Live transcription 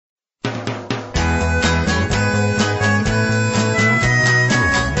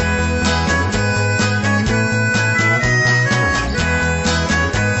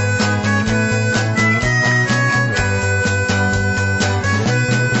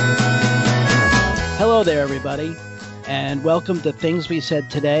Hello there, everybody, and welcome to Things We Said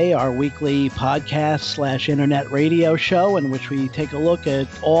Today, our weekly podcast / internet radio show in which we take a look at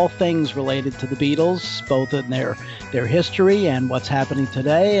all things related to the Beatles, both in their history and what's happening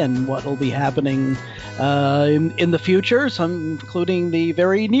today and what will be happening in the future, some including the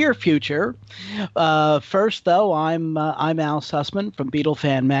very near future. First, though, I'm Al Sussman from Beatle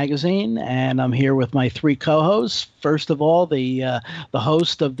Fan Magazine, and I'm here with my three co-hosts. First of all, the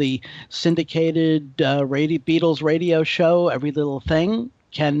host of the syndicated Beatles radio show, Every Little Thing,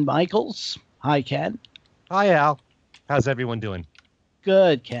 Ken Michaels. Hi, Ken. Hi, Al. How's everyone doing?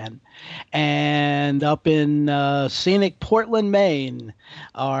 Good, Ken. And up in scenic Portland, Maine,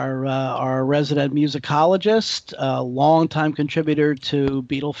 our resident musicologist, longtime contributor to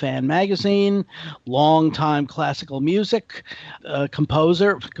Beatle Fan Magazine, longtime classical music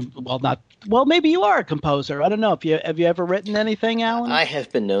composer. Well, maybe you are a composer. I don't know. Have you ever written anything, Alan? I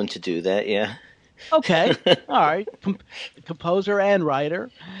have been known to do that, yeah. Okay. All right. Composer and writer,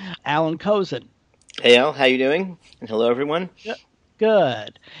 Alan Kozin. Hey, Al. How you doing? And hello, everyone. Yeah.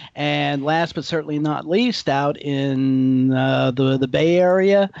 Good. And last but certainly not least, out in the Bay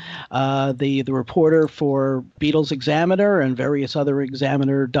Area, the reporter for Beatles Examiner and various other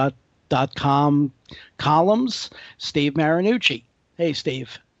Examiner.com columns, Steve Marinucci. Hey,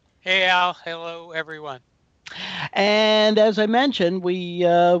 Steve. Hey, Al. Hello, everyone. And as I mentioned,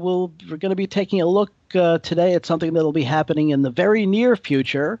 we're going to be taking a look today at something that will be happening in the very near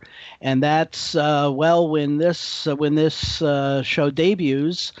future, and that's when this show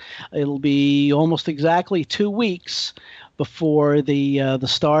debuts, it'll be almost exactly 2 weeks before the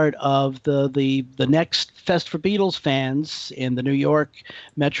start of the next Fest for Beatles fans in the New York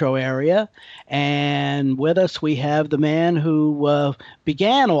metro area. And with us we have the man who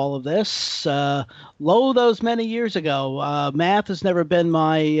began all of this those many years ago. Math has never been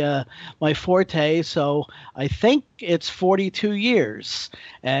my forte, so I think it's 42 years,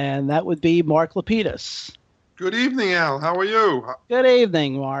 and that would be Mark Lapidus. Good evening, Al. How are you? Good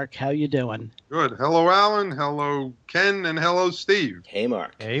evening, Mark. How you doing? Good. Hello, Alan. Hello, Ken. And hello, Steve. Hey,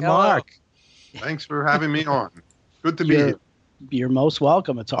 Mark. Hey, Mark. Thanks for having me on. Good to be here. You're most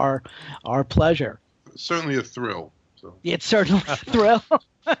welcome. It's our pleasure. Certainly a thrill. So. It's certainly a thrill.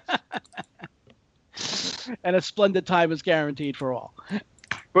 And a splendid time is guaranteed for all.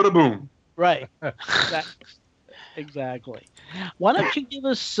 Bada boom. Right. Exactly. Why don't you give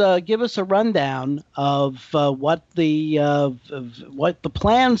us a rundown of what the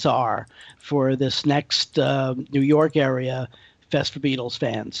plans are for this next New York area Fest for Beatles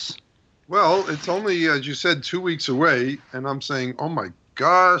fans? Well, it's only, as you said, 2 weeks away, and I'm saying, oh my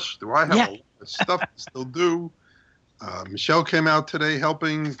gosh, do I have a lot of stuff to still do? Michelle came out today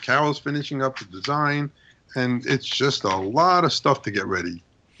helping. Carol's finishing up the design, and it's just a lot of stuff to get ready.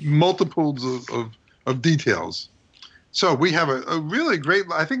 Multiples of details. So we have a really great.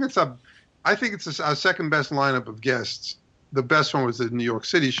 I think it's our second best lineup of guests. The best one was the New York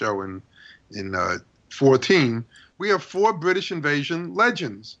City show in 2014. We have 4 British Invasion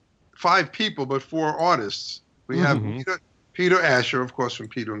legends, 5 people but 4 artists. We have Peter Asher, of course, from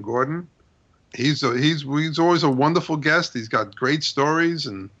Peter and Gordon. He's always a wonderful guest. He's got great stories,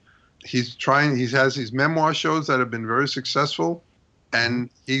 and he has these memoir shows that have been very successful, and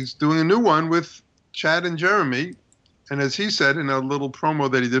he's doing a new one with Chad and Jeremy. And as he said in a little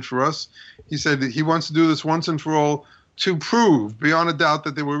promo that he did for us, he said that he wants to do this once and for all to prove beyond a doubt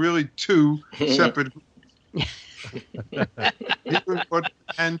that there were really 2 separate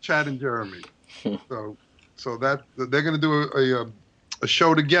and Chad and Jeremy. So that they're going to do a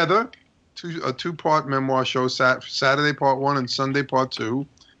show together, a 2-part memoir show, Saturday part 1 and Sunday part 2.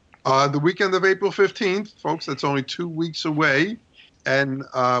 The weekend of April 15th, folks, that's only 2 weeks away. And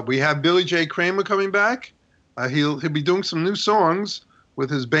we have Billy J. Kramer coming back. He'll be doing some new songs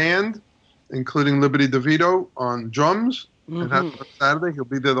with his band, including Liberty DeVito on drums. And on Saturday, he'll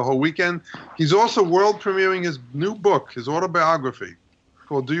be there the whole weekend. He's also world premiering his new book, his autobiography,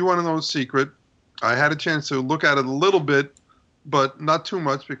 called Do You Want to Know a Secret? I had a chance to look at it a little bit, but not too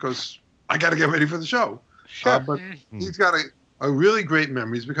much because I got to get ready for the show. Sure. But he's got a really great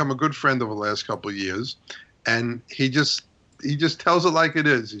memory. He's become a good friend over the last couple of years, and he just tells it like it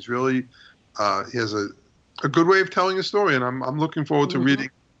is. He's really he has a good way of telling a story, and I'm looking forward to reading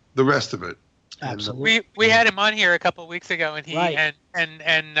the rest of it. Absolutely. We had him on here a couple of weeks ago, and he I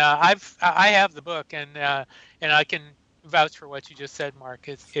have the book, and I can vouch for what you just said, Mark.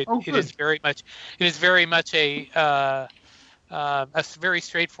 It is very much a very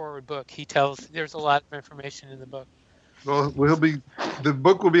straightforward book. There's a lot of information in the book. Well, the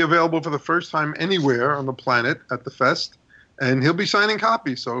book will be available for the first time anywhere on the planet at the fest, and he'll be signing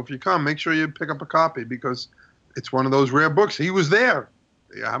copies. So if you come, make sure you pick up a copy because it's one of those rare books. He was there.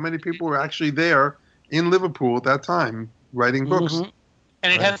 How many people were actually there in Liverpool at that time writing books? Mm-hmm.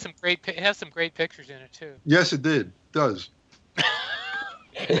 And it has some great pictures in it too. Yes, it did. It does.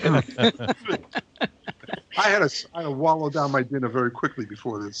 I had to wallow down my dinner very quickly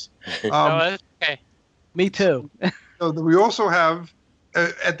before this. That's okay. Me too. So we also have,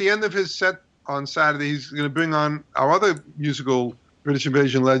 at the end of his set on Saturday, he's going to bring on our other musical British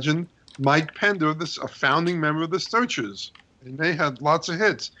Invasion legend, Mike Pender, a founding member of the Searchers. And they had lots of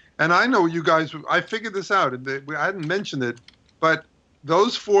hits. And I know you guys, I figured this out, and I hadn't mentioned it, but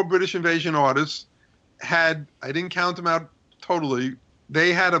those 4 British Invasion artists had, I didn't count them out totally,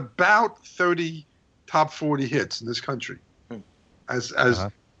 they had about 30 top 40 hits in this country as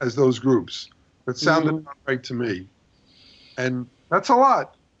those groups. That sounded about right to me. And that's a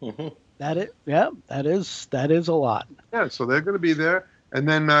lot. Mm-hmm. That is a lot. Yeah, so they're going to be there. And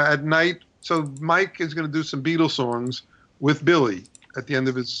then at night, so Mike is going to do some Beatles songs with Billy at the end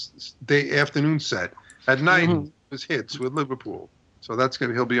of his afternoon set. At night, his hits with Liverpool. So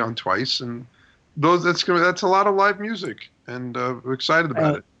he'll be on twice, and that's a lot of live music, and we're excited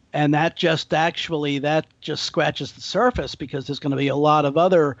about it. And that just scratches the surface because there's going to be a lot of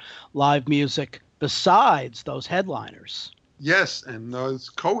other live music besides those headliners. Yes, and as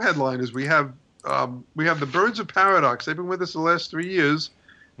co-headliners, we have the Birds of Paradox. They've been with us the last 3 years,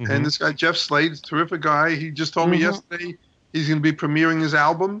 and this guy Jeff Slade, terrific guy. He just told me yesterday he's going to be premiering his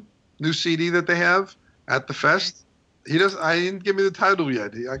album, new CD that they have at the fest. I didn't give me the title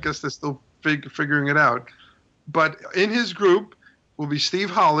yet. I guess they're still figuring it out. But in his group will be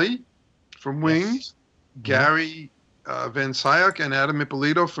Steve Holley from Wings, Gary Van Syok and Adam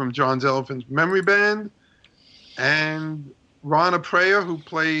Ippolito from John's Elephant's Memory Band, and Ron Aprea, who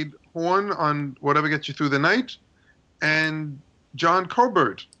played horn on Whatever Gets You Through the Night, and John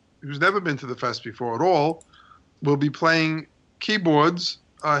Cobert, who's never been to the fest before at all, will be playing keyboards.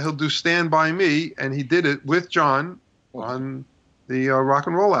 He'll do Stand By Me, and he did it with John on the rock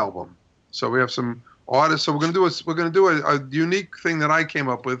and roll album. So we have some artists. So we're going to do a unique thing that I came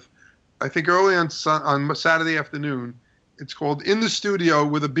up with. I think early on Saturday afternoon. It's called In the Studio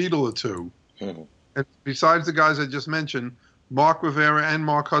with a Beatle or Two. Mm-hmm. And besides the guys I just mentioned, Mark Rivera and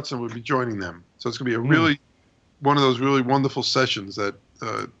Mark Hudson will be joining them. So it's going to be one of those really wonderful sessions that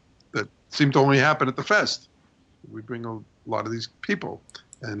seem to only happen at the fest. We bring a lot of these people.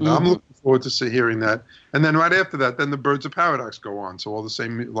 And I'm looking forward to hearing that. And then right after that, then the Birds of Paradox go on. So a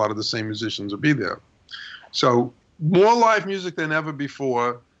lot of the same musicians will be there. So more live music than ever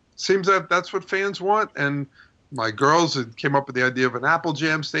before. Seems that that's what fans want. And my girls came up with the idea of an Apple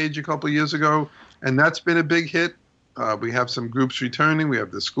Jam stage a couple of years ago, and that's been a big hit. We have some groups returning. We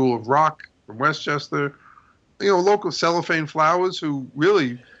have the School of Rock from Westchester. Local Cellophane Flowers, who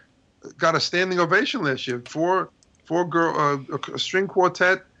really got a standing ovation last year. A string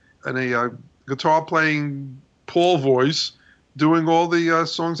quartet and a guitar-playing Paul voice doing all the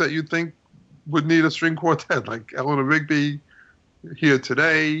songs that you'd think would need a string quartet, like Eleanor Rigby, Here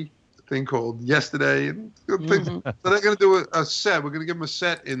Today, a thing called Yesterday, and things. So they're going to do a set. We're going to give them a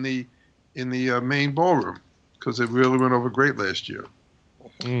set in the main ballroom because it really went over great last year.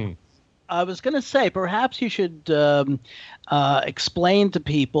 I was going to say, perhaps you should explain to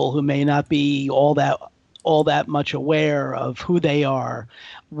people who may not be all that much aware of who they are,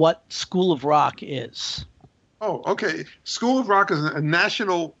 what School of Rock is. Oh, okay. School of Rock is a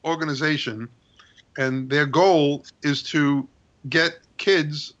national organization, and their goal is to get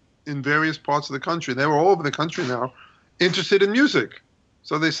kids in various parts of the country. They were all over the country now, interested in music.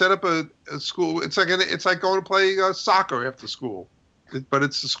 So they set up a school. It's like going to play soccer after school, but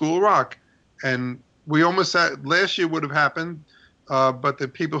it's the School of Rock. And we almost had, last year would have happened, but the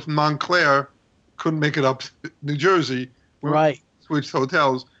people from Montclair couldn't make it up to New Jersey. Right. Switched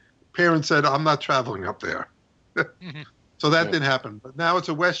hotels. Parents said, I'm not traveling up there. So that didn't happen. But now it's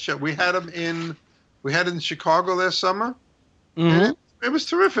a Westchester. We had them in Chicago last summer. And it was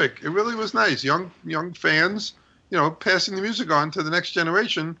terrific. It really was nice. Young fans, passing the music on to the next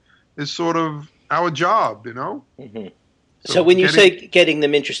generation is sort of our job, Mm-hmm. So when you say getting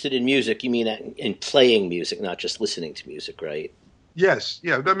them interested in music, you mean in playing music, not just listening to music, right? Yes,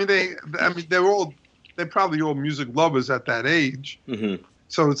 yeah. They're probably all music lovers at that age. Mm-hmm.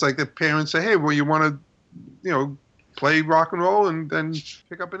 So it's like the parents say, "Hey, well, you want to, play rock and roll and then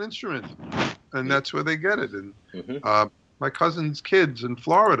pick up an instrument," and that's where they get it. And my cousin's kids in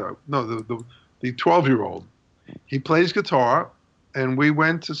Florida, the 12-year-old, he plays guitar, and we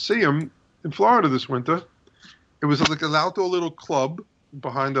went to see him in Florida this winter. It was like an outdoor little club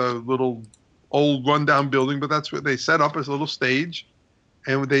behind a little old rundown building, but that's what they set up as a little stage.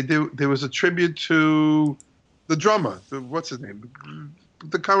 And there was a tribute to the drummer, what's his name?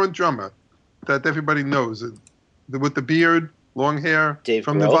 The current drummer that everybody knows, with the beard, long hair. Dave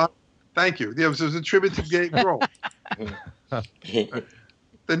from Grohl? Nirvana. Thank you. Yeah, it was a tribute to Dave Grohl.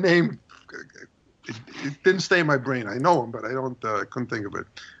 The name, it didn't stay in my brain. I know him, but I couldn't think of it.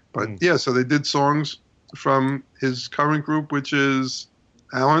 But yeah, so they did songs from his current group, which is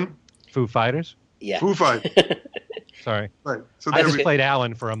Alan? Foo Fighters? Yeah. Foo Fighters. Sorry. Right. So I just played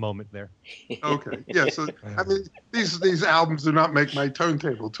Alan for a moment there. Okay. Yeah. So I mean, these albums do not make my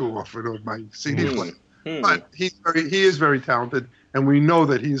turntable too often or my CD player. But he is very talented, and we know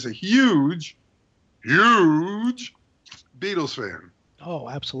that he's a huge Beatles fan. Oh,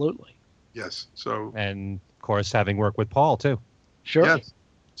 absolutely. Yes. So And, of course, having worked with Paul, too. Sure. yes.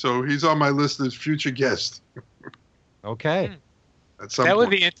 So he's on my list as future guest. Okay. At some That would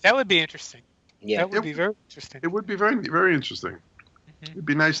point. be interesting. Yeah. That would be very interesting. It would be very, very interesting. It'd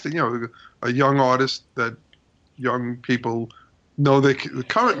be nice to, a young artist that young people know the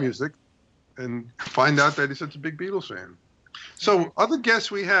current music and find out that he's such a big Beatles fan. So other guests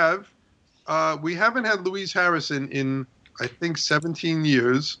we haven't had Louise Harrison in, I think, 17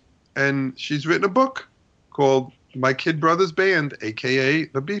 years. And she's written a book called My Kid Brother's Band, a.k.a.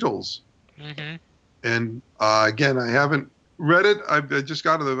 The Beatles. Mm-hmm. And again, I haven't read it. I just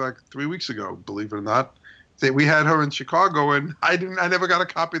got it like 3 weeks ago, believe it or not. We had her in Chicago, and I never got a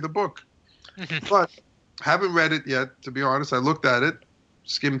copy of the book. But haven't read it yet, to be honest. I looked at it,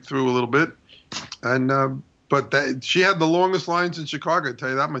 skimmed through a little bit, and she had the longest lines in Chicago. I tell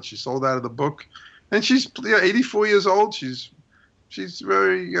you that much. She sold out of the book, and she's 84 years old. She's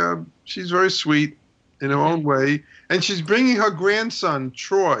very sweet in her own way, and she's bringing her grandson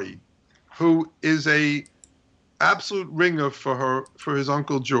Troy, who is a absolute ringer for his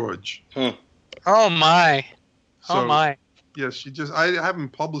uncle George. Oh my! So, Oh my! Yes, I haven't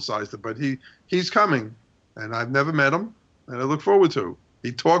publicized it, but he's coming, and I've never met him, and I look forward to.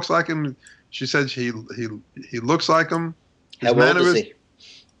 He talks like him. She said he looks like him. His How old is he?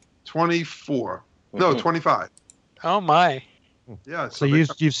 24. No, 25. Oh my! Yeah. So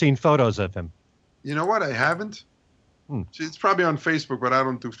you've seen photos of him? You know what? I haven't. It's probably on Facebook, but I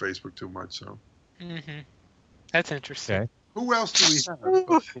don't do Facebook too much. So. Mm-hmm. That's interesting. Okay. Who else do we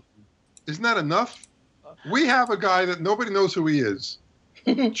have? Isn't that enough? We have a guy that nobody knows who he is.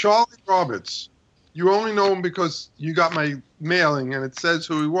 Charlie Roberts. You only know him because you got my mailing and it says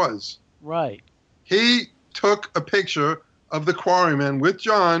who he was. Right. He took a picture of the Quarrymen with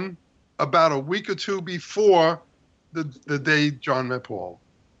John about a week or two before the day John met Paul.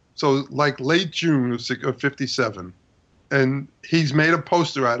 So like late June of 57. And he's made a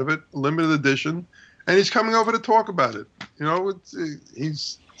poster out of it, limited edition, and he's coming over to talk about it.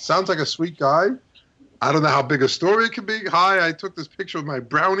 He's sounds like a sweet guy. I don't know how big a story it could be. Hi, I took this picture of my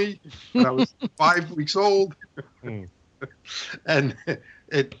brownie when I was 5 weeks old. And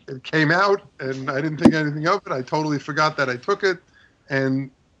it came out, and I didn't think anything of it. I totally forgot that I took it. And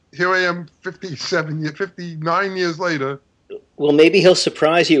here I am 59 years later. Well, maybe he'll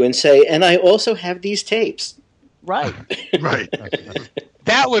surprise you and say, and I also have these tapes. Right. Right.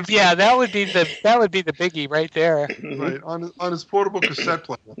 That would be the biggie right there. Right. On his portable cassette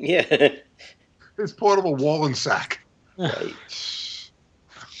player. Yeah. His portable Wallen sack. Right.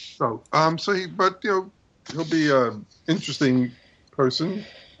 So he'll be an interesting person.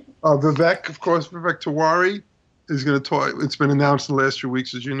 Vivek, of course, Vivek Tiwari is going to talk. It's been announced in the last few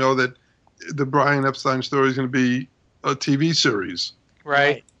weeks, as you know, that the Brian Epstein story is going to be a TV series.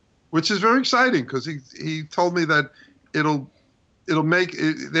 Right. Which is very exciting because he told me that it'll make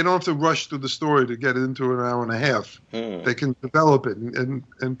it, they don't have to rush through the story to get it into an hour and a half. They can develop it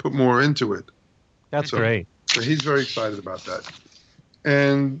and put more into it. That's great. So he's very excited about that.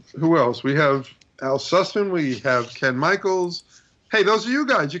 And who else? We have Al Sussman. We have Ken Michaels. Hey, those are you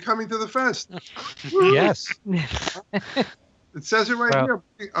guys. You're coming to the fest. Yes. It says it right here.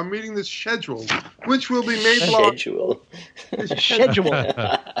 I'm reading this schedule, which will be made Schedule. Schedule.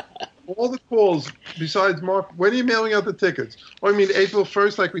 All the calls besides Mark. When are you mailing out the tickets? Oh, I mean April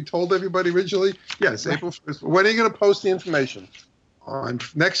 1st, like we told everybody originally? Yes, April 1st. When are you going to post the information? On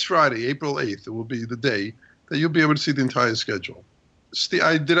next Friday, April 8th, it will be the day that you'll be able to see the entire schedule.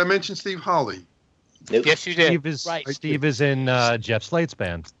 Did I mention Steve Holly? Nope. Yes, you did. Steve is in Jeff Slate's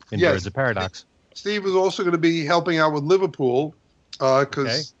band in Yes. Birds of Paradox. Steve is also going to be helping out with Liverpool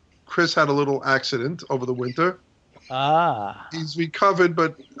because Chris had a little accident over the winter. He's recovered,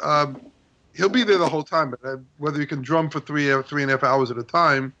 but he'll be there the whole time. But whether he can drum for 3.5 hours at a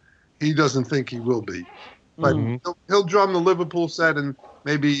time, he doesn't think he will be. But he'll drum the Liverpool set and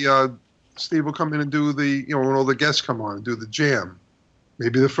maybe Steve will come in and do the, when all the guests come on and do the jam.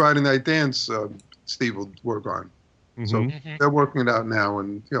 Maybe the Friday night dance Steve will work on. Mm-hmm. So they're working it out now,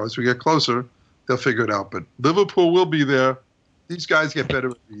 and as we get closer, they'll figure it out. But Liverpool will be there. These guys get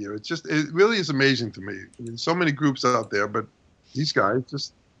better every year. It really is amazing to me. I mean, so many groups out there, but these guys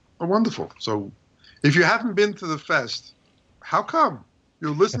just are wonderful. So if you haven't been to the fest, how come?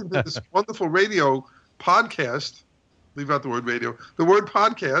 You're listening to this wonderful radio podcast. Leave out the word radio. The word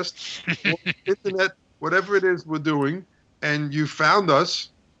podcast, internet, whatever it is we're doing, and you found us.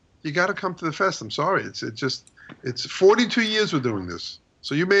 You got to come to the fest. I'm sorry. It's 42 years we're doing this.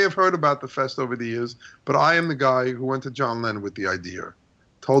 So you may have heard about the fest over the years, but I am the guy who went to John Lennon with the idea,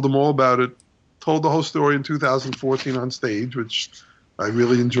 told him all about it, told the whole story in 2014 on stage, which I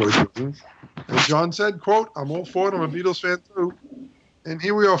really enjoyed doing. And John said, quote, "I'm all for it. I'm a Beatles fan too." And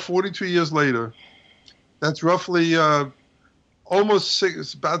here we are 42 years later. That's roughly about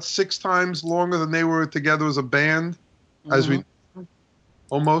 6 times longer than they were together as a band, as we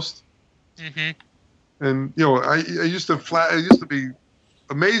almost. Mm-hmm. And it used to be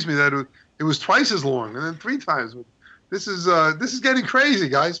amazed me that it was twice as long, and then 3 times. This is getting crazy,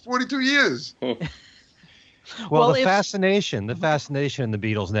 guys. 42 years. Well, the fascination in the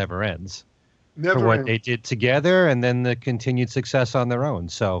Beatles never ends. Never for what ends. They did together, and then the continued success on their own.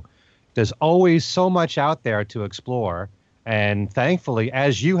 So there's always so much out there to explore, and thankfully,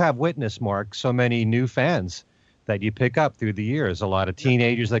 as you have witnessed, Mark, so many new fans that you pick up through the years. A lot of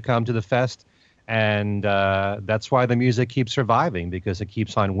teenagers that come to the fest. And that's why the music keeps surviving, because it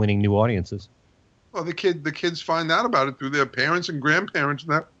keeps on winning new audiences. Well, the kids find out about it through their parents and grandparents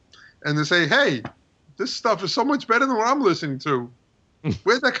and they say, "Hey, this stuff is so much better than what I'm listening to.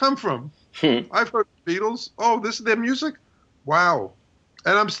 Where'd that come from? I've heard the Beatles. Oh, this is their music? Wow!"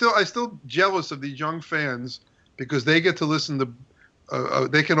 And I still jealous of these young fans because they get to listen to,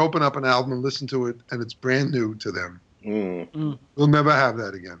 they can open up an album and listen to it, and it's brand new to them. We'll never have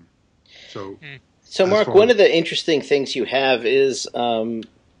that again. So Mark, one of the interesting things you have is, I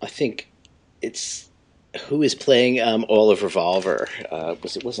think it's who is playing All of Revolver.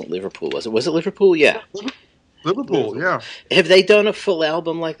 Wasn't Liverpool, was it? Was it Liverpool? Yeah. Liverpool, yeah. Have they done a full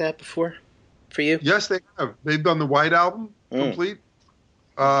album like that before for you? Yes, they have. They've done the White Album complete.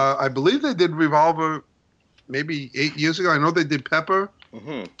 I believe they did Revolver maybe 8 years ago. I know they did Pepper.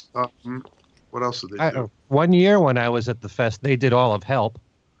 Mm-hmm. What else did they do? One year when I was at the fest, they did all of Help.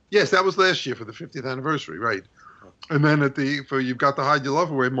 Yes, that was last year for the 50th anniversary, right? And then for You've Got to Hide Your Love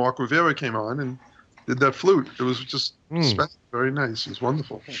Away, Mark Rivera came on and did that flute. It was just special, very nice. It was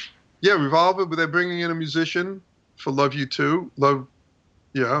wonderful. Yeah, Revolver, but they're bringing in a musician for Love You Too. They're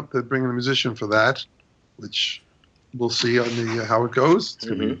bringing a musician for that, which we'll see on the how it goes. It's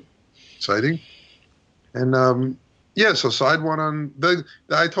going to be exciting. And so side one on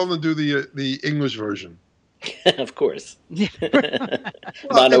I told them to do the English version. Of course.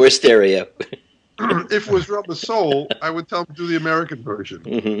 Mono or stereo. If it was Rubber Soul, I would tell them to do the American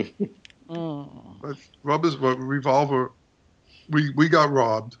version. But Revolver, we got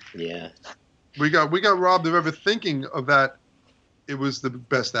robbed. Yeah. We got robbed of ever thinking of that. It was the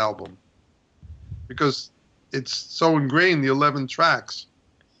best album because it's so ingrained, the 11 tracks.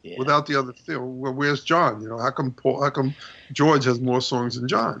 Yeah. Without the other thing, where's John? How come George has more songs than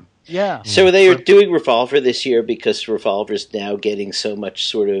John? Yeah. So they are doing Revolver this year because Revolver's now getting so much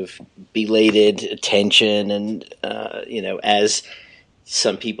sort of belated attention, and as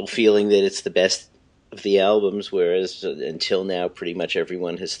some people feeling that it's the best of the albums, whereas until now, pretty much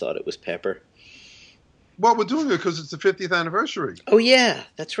everyone has thought it was Pepper. Well, we're doing it because it's the 50th anniversary. Oh yeah,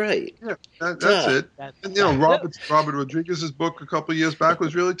 that's right. Yeah, that's it. And Robert Rodriguez's book a couple of years back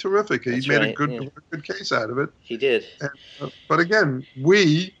was really terrific. He made a good case out of it. He did. And, but again,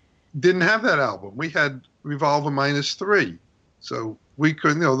 we didn't have that album. We had Revolver -3, so we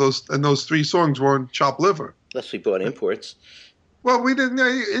couldn't. Those 3 songs weren't chopped liver. Unless we bought imports. Well, we didn't.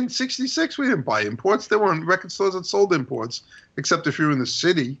 In '66, we didn't buy imports. There weren't record stores that sold imports, except if you were in the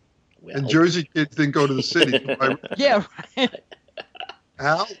city. Well, and Jersey kids didn't go to the city to buy records. Yeah, right.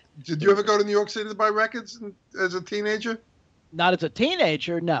 Al, did you ever go to New York City to buy records as a teenager? Not as a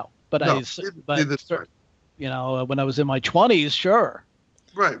teenager, no. But when I was in my 20s, sure.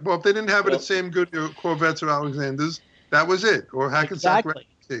 Right. Well, if they didn't have it at Sam Goody Corvettes or Alexander's, that was it. Or Hackensack Records.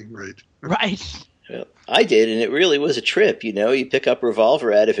 Right. Right. Well, I did, and it really was a trip. You pick up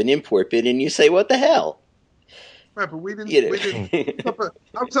Revolver out of an import bin, and you say, "What the hell?" Right, but we didn't.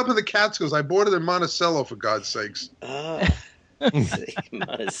 I was up in the Catskills. I bought it in Monticello, for God's sakes.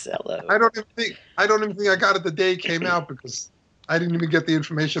 Monticello. I don't even think I got it the day it came out because I didn't even get the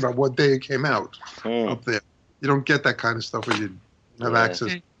information about what day it came out up there. You don't get that kind of stuff when you have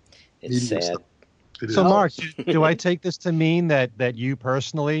access. It's sad. So, Mark, do I take this to mean that you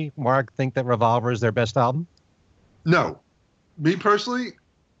personally, Mark, think that Revolver is their best album? No. Me personally,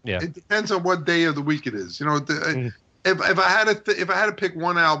 yeah. It depends on what day of the week it is. You know, if I had to pick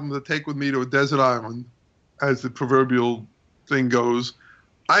one album to take with me to a desert island, as the proverbial thing goes,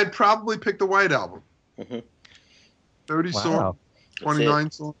 I'd probably pick the White Album. 30 songs,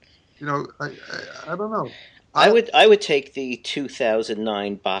 29 songs. You know, I don't know. I would take the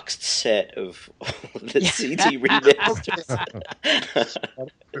 2009 boxed set of the CD remasters.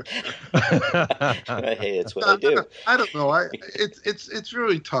 Hey, it's what I do. I don't know. It's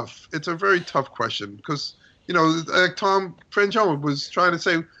really tough. It's a very tough question because, you know, like Tom Frangione was trying to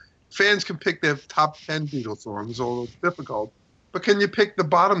say, fans can pick their top 10 Beatles songs, although it's difficult. But can you pick the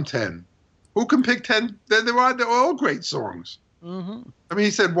bottom 10? Who can pick 10? They're all great songs. Mm-hmm. I mean, he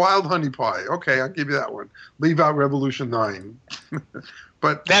said Wild Honey Pie. Okay, I'll give you that one. Leave out Revolution 9.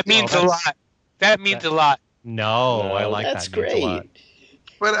 But that means a lot. That means a lot. No, I like that's that. That's great.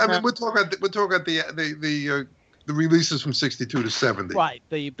 But I mean, we're talking about the releases from 62 to 70. Right.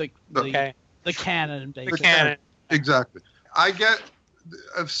 The canon, basically. The canon. Exactly. I get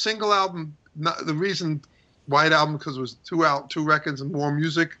a single album. The reason White Album because it was two records and more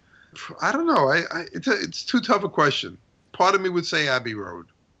music. I don't know. It's too tough a question. Part of me would say Abbey Road.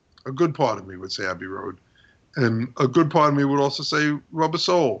 A good part of me would say Abbey Road. And a good part of me would also say Rubber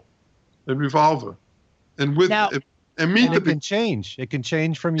Soul and Revolver. And it can change. It can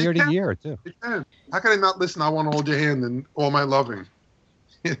change from year to year, too. It can. How can I not listen? I Want to Hold Your Hand and All My Loving.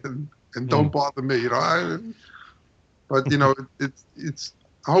 and Don't Bother Me. You know, but, you know, it's.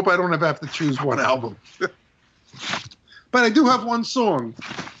 I hope I don't have to choose one album. But I do have one song.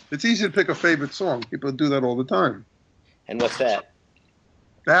 It's easy to pick a favorite song. People do that all the time. And what's that?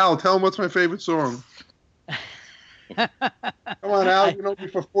 Al, tell them what's my favorite song. Come on, Al. You know me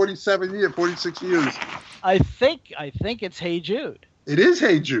for 46 years. I think it's Hey Jude. It is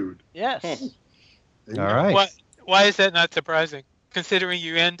Hey Jude. Yes. All right. Why is that not surprising, considering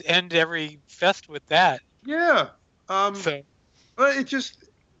you end every fest with that? Yeah. But it just,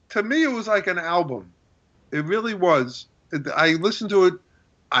 to me, it was like an album. It really was. I listened to it.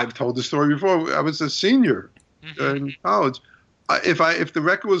 I've told the story before. I was a senior in college. If the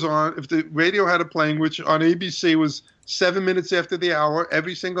record was on, if the radio had it playing, which on ABC was 7 minutes after the hour,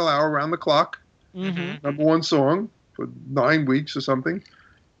 every single hour around the clock, number one song for 9 weeks or something,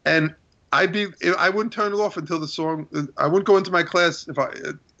 and I wouldn't turn it off until the song. I wouldn't go into my class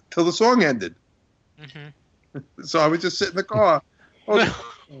till the song ended. So I would just sit in the car.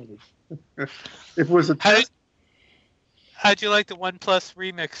 It was a. How'd you like the OnePlus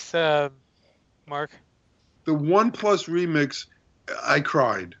remix, Mark? The OnePlus remix, I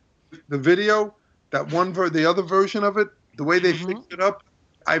cried. The video, the other version of it, the way they fixed it up,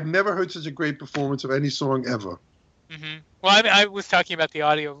 I've never heard such a great performance of any song ever. Well, I was talking about the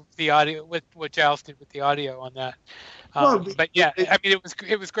audio with what Giles did with the audio on that. But yeah, I mean,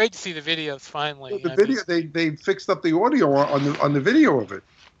 it was great to see the videos finally. The video, they fixed up the audio on the video of it.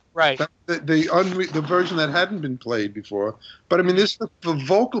 Right. The version that hadn't been played before. But I mean, the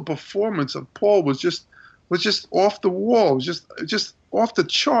vocal performance of Paul was just off the wall, just off the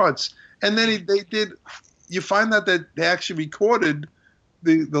charts. And then they did. You find out that they actually recorded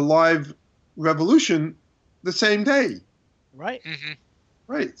the live Revolution the same day. Right.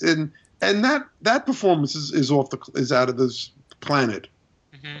 Right. And that performance is out of this planet.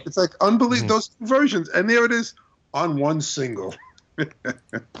 It's like unbelievable. Those versions, and there it is on one single.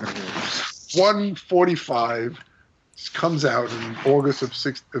 145 comes out in August of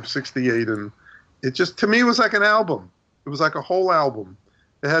 68, and it just, to me, it was like an album. It was like a whole album.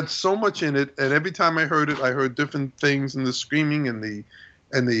 It had so much in it, and every time I heard it, I heard different things, and the screaming and the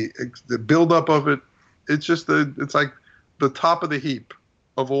build up of it. It's just it's like the top of the heap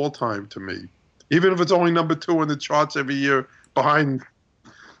of all time to me. Even if it's only number 2 in the charts every year behind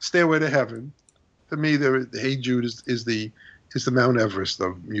Stairway to Heaven, to me, Hey Jude is the Mount Everest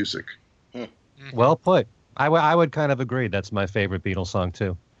of music. Well put. I would kind of agree. That's my favorite Beatles song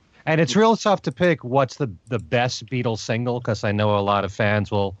too. And it's real tough to pick what's the best Beatles single, because I know a lot of fans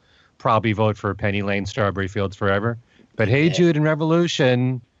will probably vote for Penny Lane, Strawberry Fields Forever. But Hey Jude and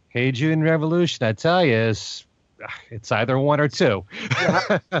Revolution, I tell you, it's either one or two.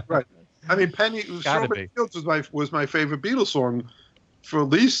 Yeah, right. I mean, Strawberry Fields was my favorite Beatles song for at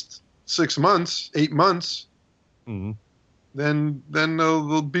least 6 months, 8 months. Then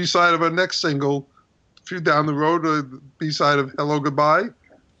the B-side of our next single, a few down the road, the B-side of Hello Goodbye.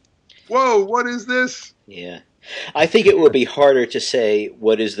 Whoa, what is this? Yeah. I think it will be harder to say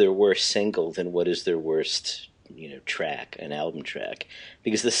what is their worst single than what is their worst, track, an album track,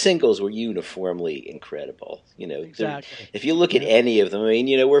 because the singles were uniformly incredible. Exactly. If you look at any of them, I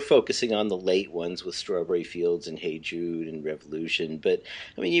mean, we're focusing on the late ones with Strawberry Fields and Hey Jude and Revolution, but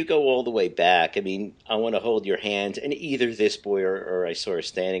I mean, you go all the way back. I mean, I Want to Hold Your Hand, and either This Boy or I Saw Her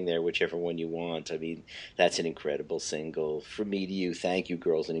Standing There, whichever one you want. I mean, that's an incredible single. From Me to You, Thank You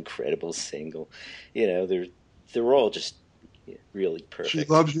Girl's an incredible single. They're all just really perfect. She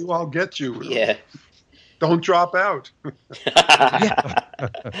Loves You, I'll Get You. Yeah. Don't drop out.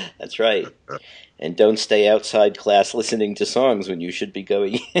 That's right. And don't stay outside class listening to songs when you should be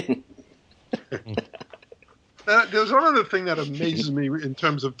going in. There's one other thing that amazes me in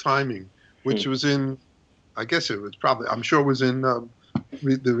terms of timing, which was in, I guess it was probably, I'm sure it was in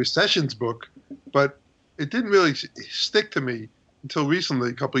the Recessions book, but it didn't really stick to me until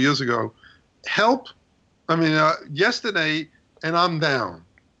recently, a couple of years ago. Help, Yesterday and I'm Down.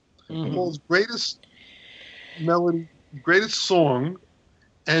 Mm-hmm. Paul's greatest melody, greatest song,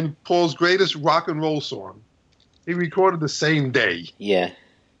 and Paul's greatest rock and roll song. He recorded the same day. Yeah.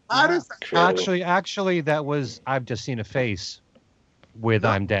 How does that Actually, that was I've Just Seen a Face with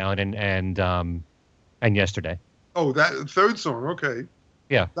I'm Down and Yesterday. Oh, that third song, okay.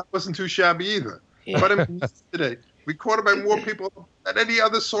 Yeah. That wasn't too shabby either. Yeah. But Yesterday, recorded by more people than any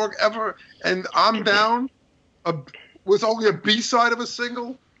other song ever, and I'm Down was only a B-side of a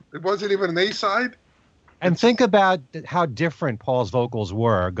single. It wasn't even an A-side. And think about how different Paul's vocals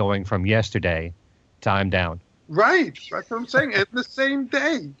were going from Yesterday to I'm Down. Right. That's what I'm saying. And the same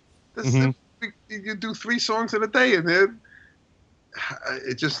day. You do 3 songs in a day, and then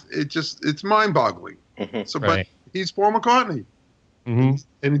it's mind-boggling. Mm-hmm. So, right. But he's Paul McCartney. Mm-hmm.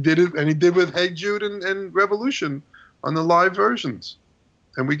 And he did it, and he did with Hey Jude and Revolution on the live versions.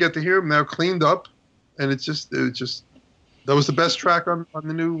 And we get to hear him now cleaned up, and it just that was the best track on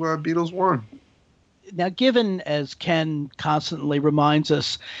the new Beatles one. Now, given, as Ken constantly reminds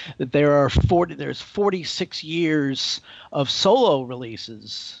us, that there's 46 years of solo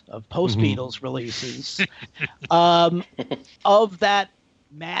releases, of post-Beatles releases, of that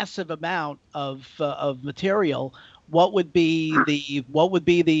massive amount of material, what would be the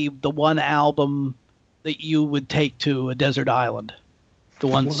one album that you would take to a desert island?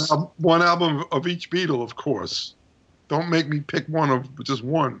 One album of each Beatle, of course. Don't make me pick one of just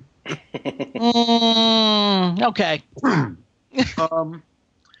one. Okay.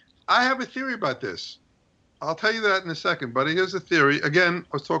 I have a theory about this. I'll tell you that in a second, but here's the theory. Again,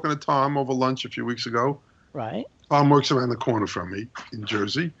 I was talking to Tom over lunch a few weeks ago. Right. Tom works around the corner from me in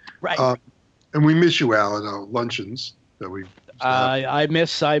Jersey. Right. And we miss you, Al, at our luncheons that we. I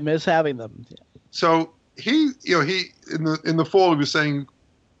miss having them. So he in the fall he was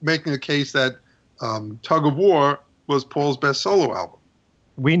making a case that Tug of War was Paul's best solo album.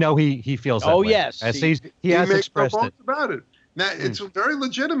 We know he feels that way. Yes. He has expressed no it. About it. Now, it's very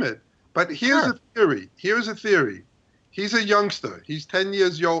legitimate. But here's a theory. He's a youngster. He's 10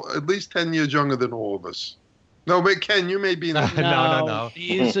 years old, at least 10 years younger than all of us. No, but Ken, you may be in the No.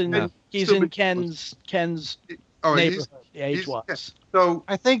 He's in Ken's neighborhood, age-wise. So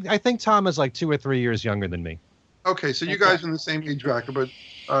I think Tom is like 2 or 3 years younger than me. Okay, so you guys are in the same age bracket, but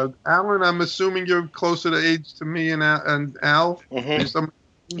Alan, I'm assuming you're closer to age to me and Al. Mm-hmm.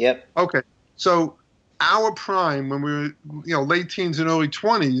 Yep. Okay, so our prime when we were late teens and early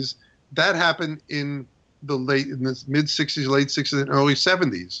 20s, that happened in the mid 60s, late 60s, and early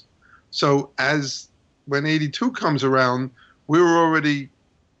 70s. So when 82 comes around, we were already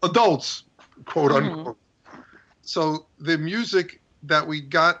adults, quote unquote. So the music that we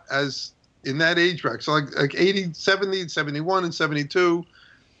got as in that age bracket, so like 80, 70, 71, and 72,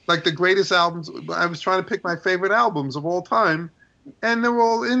 like the greatest albums. I was trying to pick my favorite albums of all time, and they're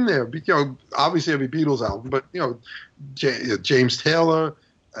all in there. Obviously every Beatles album, but James Taylor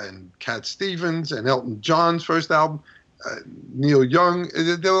and Cat Stevens and Elton John's first album, Neil Young.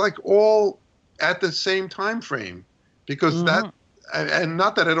 They're like all at the same time frame, because that, and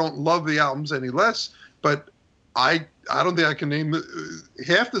not that I don't love the albums any less, but I don't think I can name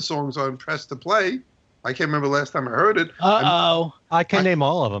half the songs on Press to Play. I can't remember the last time I heard it. I can name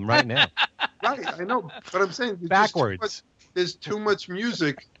all of them right now. Right, I know, but I'm saying backwards. There's too much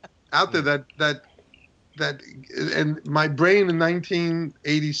music out there that and my brain in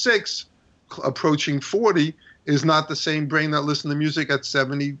 1986, approaching 40, is not the same brain that listened to music at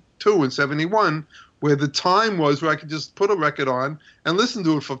 72 and 71, where the time was where I could just put a record on and listen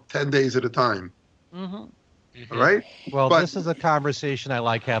to it for 10 days at a time. Mm-hmm. All right. Well, this is a conversation I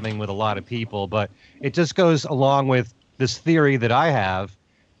like having with a lot of people, but it just goes along with this theory that I have,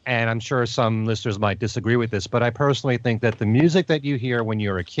 and I'm sure some listeners might disagree with this, but I personally think that the music that you hear when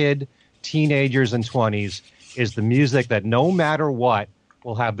you're a kid, teenagers and 20s, is the music that no matter what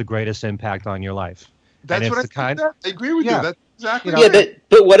will have the greatest impact on your life. That's what I agree with you. That's exactly.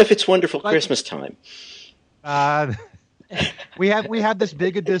 But what if it's Wonderful Christmas Time? We have this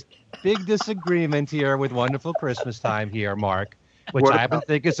big disagreement here with Wonderful Christmas Time here, Mark, which I happen to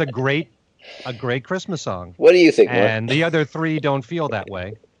think is a great Christmas song. What do you think, Mark? And the other three don't feel that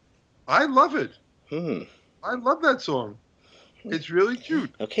way. I love it. I love that song. It's really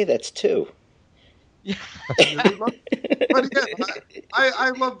cute. Okay, that's two. Yeah. But again,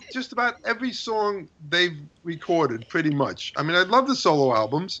 I love just about every song they've recorded, pretty much. I mean, I love the solo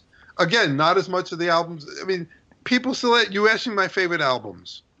albums. Again, not as much of the albums. I mean, people still, you ask me my favorite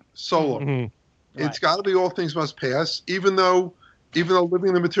albums, solo. Mm-hmm. It's got to be All Things Must Pass, even though Living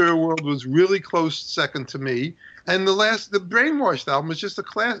in the Material World was really close second to me. And the Brainwashed album is just a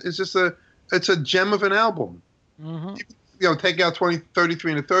class. It's a gem of an album. Mm-hmm. You know, take out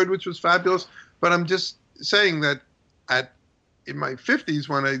 33 1/3, which was fabulous. But I'm just saying that in my 50s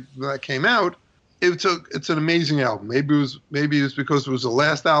when I came out, it's an amazing album. Maybe it was because it was the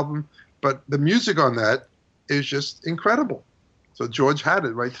last album, but the music on that is just incredible. So George had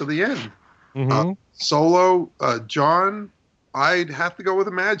it right to the end. Mm-hmm. Solo, John, I'd have to go with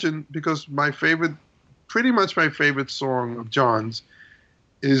Imagine because pretty much my favorite song of John's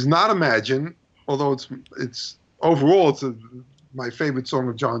is not Imagine, although it's overall my favorite song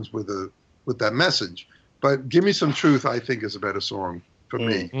of John's with that message. But Give Me Some Truth, I think, is a better song for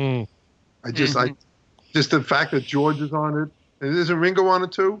me. Mm-hmm. Just the fact that George is on it. And isn't Ringo on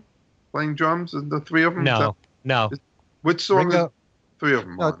it too? Playing drums, and the three of them? No. Which song Ringo, is three of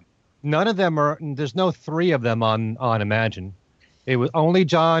them on? None of them are. There's no three of them on Imagine. It was only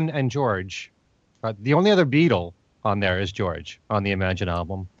John and George. The only other Beatle on there is George on the Imagine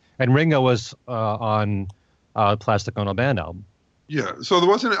album, and Ringo was on Plastic Ono Band album. Yeah, so there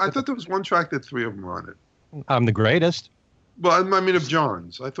wasn't. I thought there was one track that three of them were on it. I'm the Greatest. Well, I mean of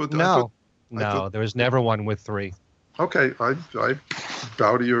John's. I thought. There was never one with three. Okay, I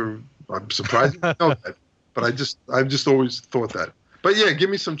bow to your. I'm surprised you know that, but I've just always thought that. But yeah, Give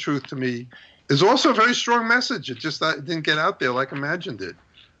Me Some Truth to me is also a very strong message. It just didn't get out there like Imagine did,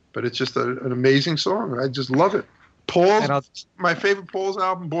 but it's just an amazing song. I just love it. My favorite Paul's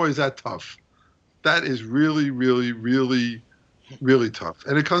album. Boy, is that tough. That is really, really, really, really tough.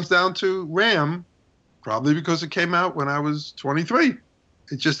 And it comes down to Ram, probably because it came out when I was 23.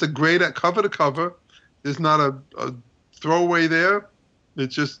 It's just a great cover to cover. There's not a throwaway there.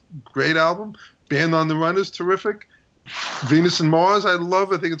 It's just great album. Band on the Run is terrific. Venus and Mars, I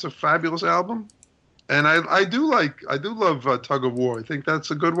love. I think it's a fabulous album. And I do love Tug of War. I think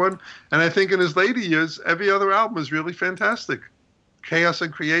that's a good one. And I think in his later years, every other album is really fantastic. Chaos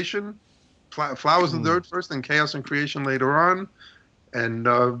and Creation, Flowers in the Dirt first, and Chaos and Creation later on. And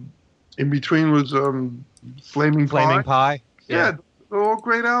in between was Flaming Pie. Yeah, they're all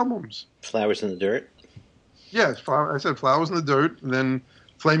great albums. Flowers in the Dirt? Yes, I said Flowers in the Dirt, and then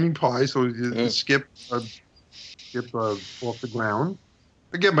Flaming Pie, so you skip Off the Ground.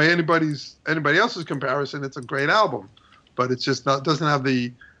 Again, by anybody else's comparison, it's a great album, but it's just doesn't have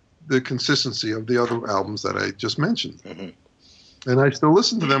the consistency of the other albums that I just mentioned. Mm-hmm. And I still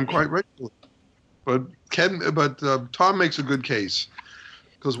listen to them quite regularly. But Tom makes a good case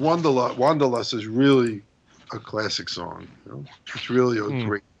because Wanderlust is really a classic song. You know? It's really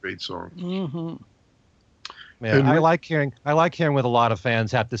a great song. Mm-hmm. Yeah, I like hearing what a lot of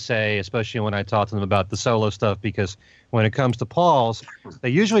fans have to say, especially when I talk to them about the solo stuff, because when it comes to Paul's, they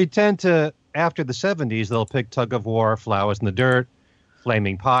usually tend to, after the 70s, they'll pick Tug of War, Flowers in the Dirt,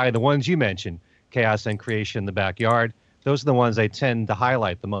 Flaming Pie, the ones you mentioned, Chaos and Creation in the Backyard. Those are the ones they tend to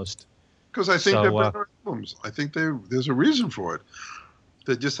highlight the most. Because I think they're better albums. I think there's a reason for it.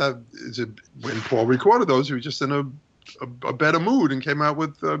 They just when Paul recorded those, he was just in a better mood and came out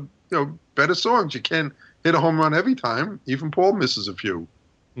with better songs. You can't hit a home run every time. Even Paul misses a few.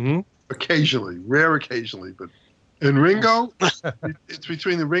 Mm-hmm. Occasionally, rare occasionally. But in Ringo, it's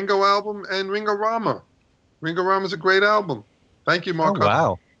between the Ringo album and Ringo Rama. Ringo Rama's a great album. Thank you, Mark.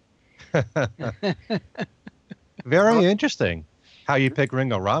 Oh, wow. Very interesting how you pick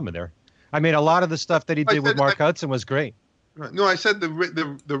Ringo Rama there. I mean, a lot of the stuff that he did with Mark Hudson was great. Right. No, I said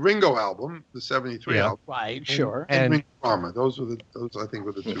the Ringo album, the 73 album. Right, sure. And Ringo Rama. Those I think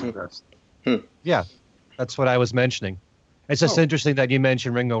were the two best. Yeah, that's what I was mentioning. It's just interesting that you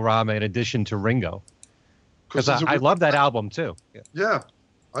mentioned Ringo Rama in addition to Ringo. Because I love that album too. Yeah.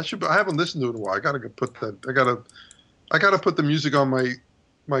 I haven't listened to it in a while. I gotta put the music on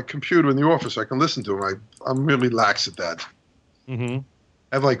my computer in the office so I can listen to it. I'm really lax at that. Mm-hmm.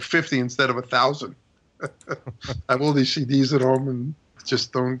 I have like 50 instead of 1,000. I have all these CDs at home and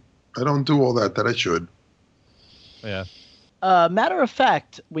I don't do all that I should. Yeah. Matter of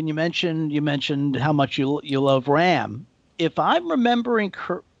fact, when you mentioned how much you love Ram. If I'm remembering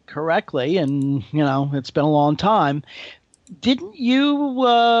correctly, and it's been a long time, didn't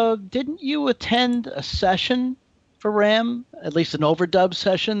you attend a session for Ram, at least an overdub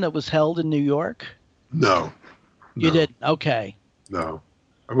session that was held in New York? No. You didn't? Okay. No.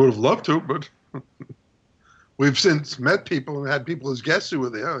 I would have loved to, but we've since met people and had people as guests who were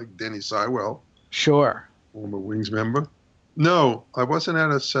there, like Danny Sywell. Sure. Former Wings member. No, I wasn't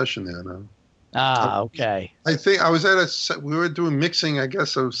at a session there, no. Okay. I think I was we were doing mixing, I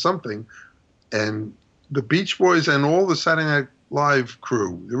guess, of something, and the Beach Boys and all the Saturday Night Live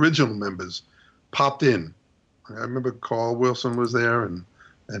crew, the original members, popped in. I remember Carl Wilson was there, and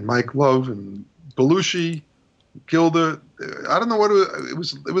Mike Love, and Belushi, Gilda. I don't know what it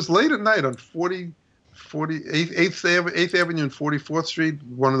was. It was late at night on 8th Avenue and 44th Street,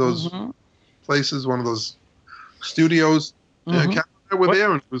 one of those places, one of those studios. Mm-hmm. Cal and I were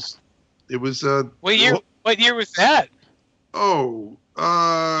there, and it was. What year was that? Oh,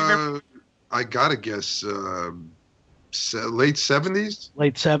 I gotta guess late 70s.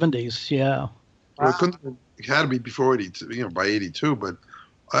 Late 70s, yeah. Wow. It had to be before 82, by 82, but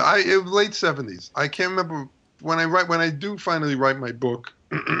it was late 70s. I can't remember when I do finally write my book.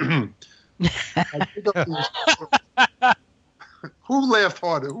 Who laughed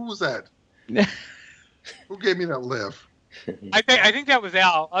harder? Who was that? Who gave me that laugh? I think that was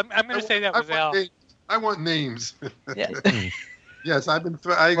Al. I'm going to say that was Al. I want names. Yeah. Yes, I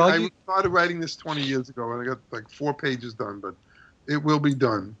started writing this 20 years ago, and I got like 4 pages done, but it will be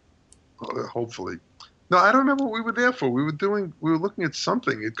done, hopefully. No, I don't remember what we were there for. We were looking at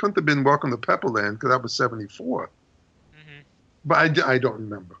something. It couldn't have been Welcome to Pepperland because that was 74. Mm-hmm. But I don't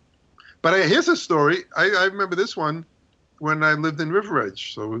remember. But here's a story. I remember this one when I lived in River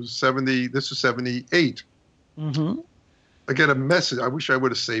Edge. So it was 70. This was 78. Mm-hmm. I get a message. I wish I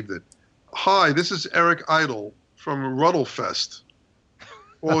would have saved it. Hi, this is Eric Idle from Ruddlefest,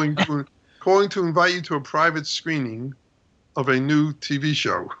 calling to invite you to a private screening of a new TV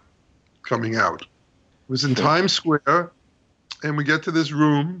show coming out. It was in Times Square, and we get to this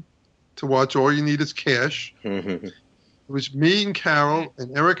room to watch All You Need Is Cash. Mm-hmm. It was me and Carol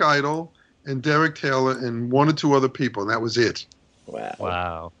and Eric Idle and Derek Taylor and 1 or 2 other people, and that was it.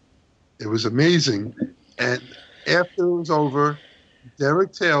 Wow. It was amazing. And after it was over,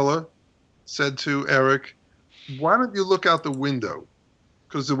 Derek Taylor said to Eric, why don't you look out the window?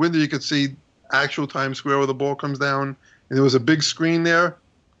 Because the window you could see actual Times Square where the ball comes down, and there was a big screen there.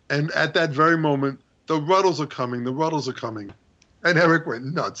 And at that very moment, the Ruddles are coming. And Eric went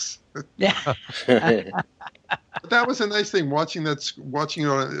nuts. Yeah. But that was a nice thing, watching it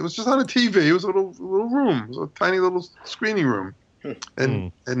on. It was just on a TV. It was a little room. It was a tiny little screening room.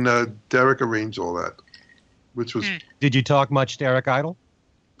 And Derek arranged all that, which was... Did you talk much to Eric Idle?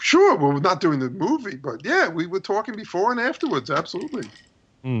 Sure. Well, we're not doing the movie, but yeah, we were talking before and afterwards. Absolutely.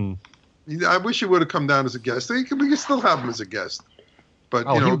 I wish he would have come down as a guest. We can still have him as a guest.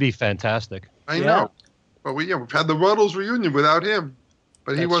 But he'd be fantastic. I know. But we've had the Ruddles reunion without him.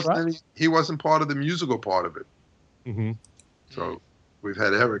 But he wasn't part of the musical part of it. Mm-hmm. So we've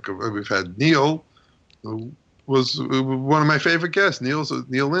had Eric. We've had Neil, who was one of my favorite guests.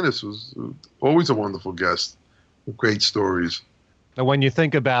 Neil Innes was always a wonderful guest with great stories. Now, when you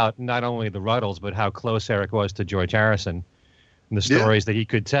think about not only the Ruddles, but how close Eric was to George Harrison and the stories that he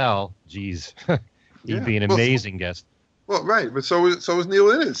could tell, geez, he'd be an amazing guest. Well, right, but so was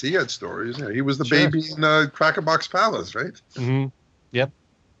Neil Innes. He had stories. He was the baby in Cracker Box Palace, right? Mm-hmm. Yep.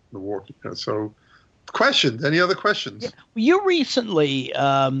 The war. So, questions? Any other questions? Yeah. You recently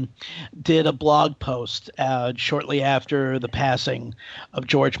did a blog post shortly after the passing of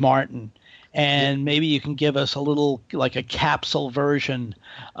George Martin. And maybe you can give us a little, like a capsule version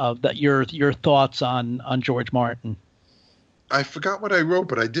of your thoughts on George Martin. I forgot what I wrote,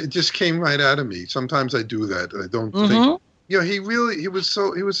 but it just came right out of me. Sometimes I do that. I don't think. He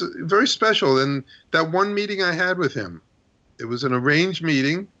was very special. And that one meeting I had with him, it was an arranged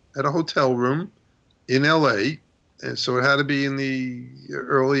meeting at a hotel room in L.A., and so it had to be in the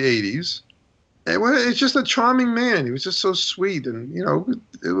early 80s. And it's just a charming man. He was just so sweet. And,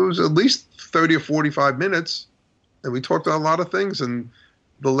 it was at least 30 or 45 minutes. And we talked about a lot of things. And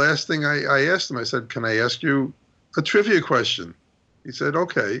the last thing I asked him, I said, can I ask you a trivia question? He said,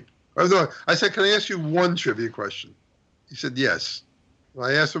 okay. I said, can I ask you one trivia question? He said, yes.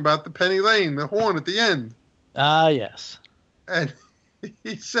 I asked him about the Penny Lane, the horn at the end. Yes. And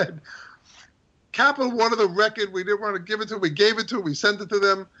he said, Capitol wanted the record. We didn't want to give it to him. We gave it to him. We sent it to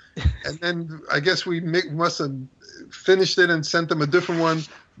them. And then I guess we must have finished it and sent them a different one.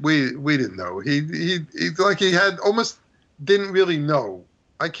 we didn't know. He's like he had almost didn't really know.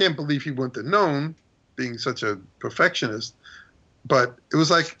 I can't believe he wouldn't have known, being such a perfectionist. But it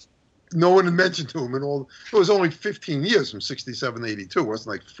was like no one had mentioned to him, and all. It was only 15 years from 67 to 82. It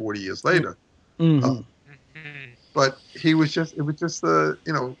wasn't like 40 years later. Mm-hmm. But he was just. It was just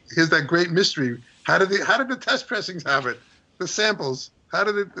here's that great mystery. How did the test pressings have it? The samples. How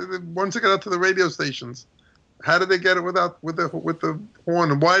did it once it got out to the radio stations? How did they get it with the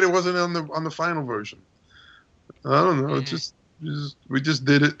horn? And why it wasn't on the final version? I don't know. We just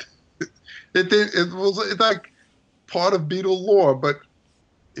did it. It was like part of Beatle lore, but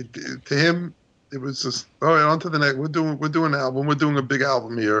to him it was just all right. On to the next. We're doing an album. We're doing a big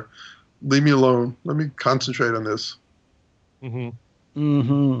album here. Leave me alone. Let me concentrate on this. Mm-hmm.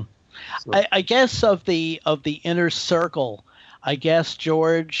 Mm-hmm. So. I guess of the inner circle, I guess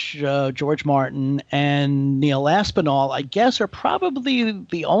George Martin and Neil Aspinall, I guess, are probably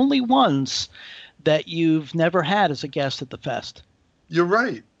the only ones that you've never had as a guest at the fest. You're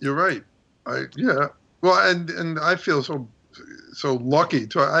right. Yeah. Well, and I feel so lucky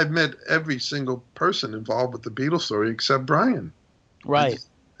to. I've met every single person involved with the Beatles story except Brian. Right.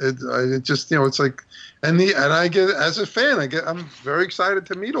 It just it's like, and I get as a fan, I'm very excited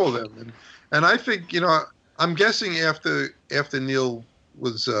to meet all of them, and I think I'm guessing after Neil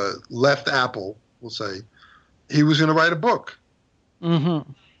was left Apple, we'll say, he was going to write a book.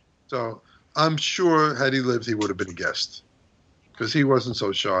 Mm-hmm. So I'm sure had he lived, he would have been a guest because he wasn't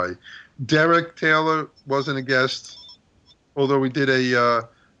so shy. Derek Taylor wasn't a guest, although we did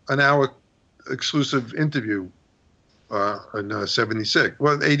an hour exclusive interview in 76.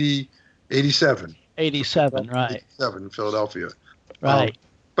 Well, 87. 87, right. 87 in Philadelphia. Right.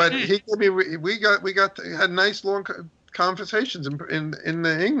 But he told me we had nice long conversations in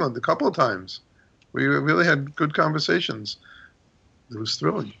England a couple of times. We really had good conversations. It was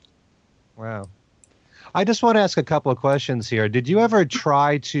thrilling. Wow. I just want to ask a couple of questions here. Did you ever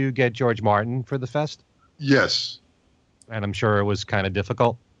try to get George Martin for the fest? Yes. And I'm sure it was kind of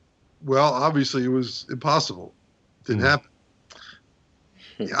difficult. Well, obviously it was impossible. It didn't happen.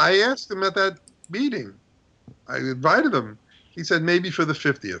 I asked him at that meeting. I invited him. He said maybe for the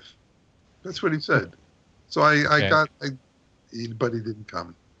 50th. That's what he said. So but he didn't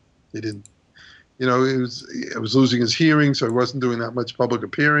come. He didn't. I was losing his hearing, so he wasn't doing that much public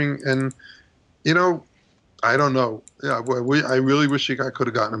appearing. And, I don't know. Yeah, I really wish I could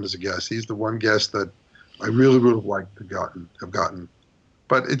have gotten him as a guest. He's the one guest that I really would have liked to have gotten.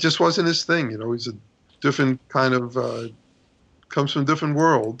 But it just wasn't his thing. He's a different kind of, comes from a different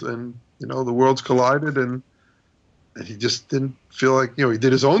world. And, the worlds collided and he just didn't feel like, he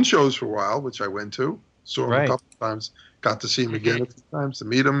did his own shows for a while, which I went to. Saw him a couple of times. Got to see him again a few times, to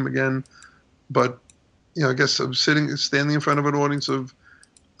meet him again. But, I guess I'm standing in front of an audience of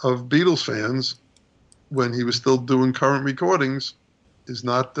Beatles fans when he was still doing current recordings is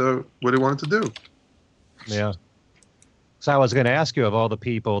not what he wanted to do. Yeah. So I was going to ask you, of all the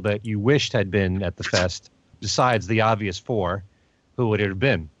people that you wished had been at the fest, besides the obvious four, who would it have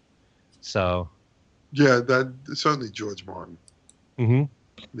been? So. Yeah, that certainly George Martin.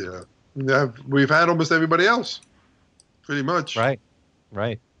 Mm-hmm. Yeah. We've had almost everybody else, pretty much. Right.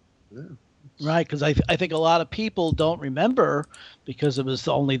 Yeah. Right, because I think a lot of people don't remember because it was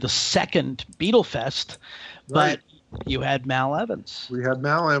only the second Beatle Fest, but you had Mal Evans. We had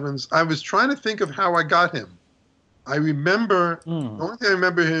Mal Evans. I was trying to think of how I got him. I remember, the only thing I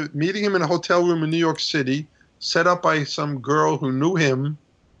remember meeting him in a hotel room in New York City, set up by some girl who knew him.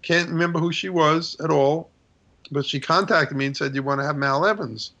 Can't remember who she was at all, but she contacted me and said, "You want to have Mal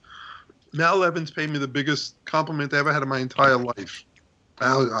Evans?" Mal Evans paid me the biggest compliment I ever had in my entire life.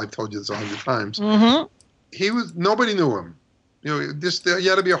 I've told you this 100 times. Mm-hmm. Nobody knew him. You had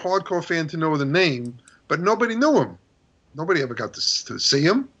to be a hardcore fan to know the name, but nobody knew him. Nobody ever got to see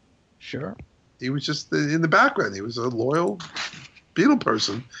him. Sure. He was just in the background. He was a loyal Beatle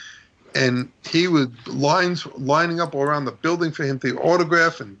person. And he was lining up all around the building for him to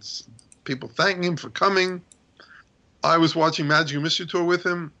autograph and people thanking him for coming. I was watching Magic and Mystery Tour with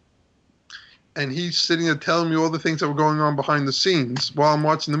him. And he's sitting there telling me all the things that were going on behind the scenes while I'm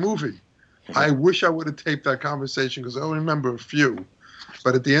watching the movie. I wish I would have taped that conversation because I only remember a few.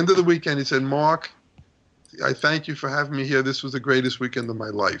 But at the end of the weekend, he said, "Mark, I thank you for having me here. This was the greatest weekend of my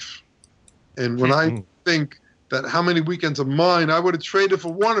life." And when I think that how many weekends of mine I would have traded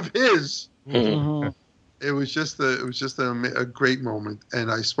for one of his, it was just a great moment.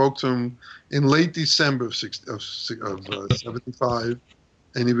 And I spoke to him in late December of 75.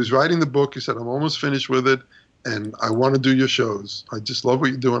 And he was writing the book. He said, "I'm almost finished with it, and I want to do your shows. I just love what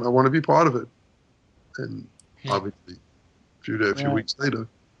you're doing. I want to be part of it." And obviously, a few weeks later,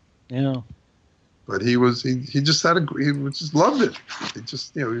 Yeah. But he just just loved it. He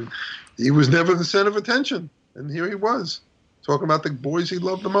just, he was never the center of attention. And here he was, talking about the boys he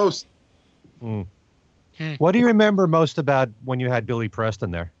loved the most. Mm. What do you remember most about when you had Billy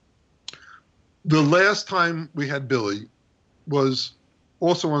Preston there? The last time we had Billy was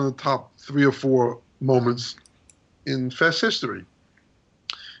also one of the top 3 or 4 moments in Fest history.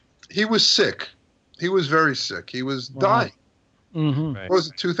 He was sick. He was very sick. He was dying. Mm-hmm. Right. What was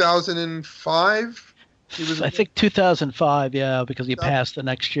it, 2005? I think 2005, yeah, because he passed the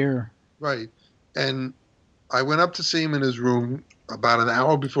next year. Right. And I went up to see him in his room about an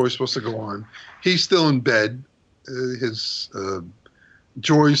hour before he was supposed to go on. He's still in bed.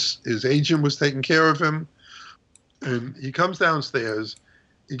 Joyce, his agent, was taking care of him. And he comes downstairs.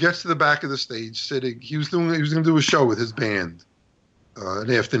 He gets to the back of the stage sitting. He was going to do a show with his band, an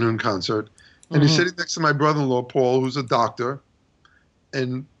afternoon concert. And he's sitting next to my brother-in-law, Paul, who's a doctor.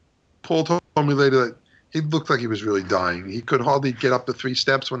 And Paul told me later that he looked like he was really dying. He could hardly get up the 3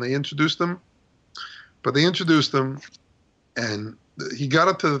 steps when they introduced him. But they introduced him, and he got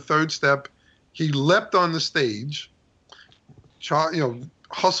up to the 3rd step. He leapt on the stage,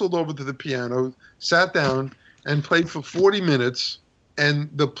 hustled over to the piano, sat down, and played for 40 minutes, and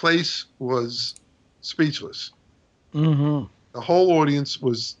the place was speechless. Mm-hmm. The whole audience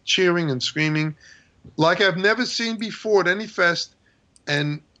was cheering and screaming like I've never seen before at any fest.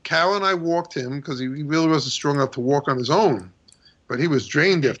 And Cal and I walked him because he really wasn't strong enough to walk on his own, but he was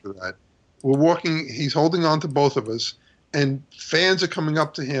drained after that. We're walking, he's holding on to both of us, and fans are coming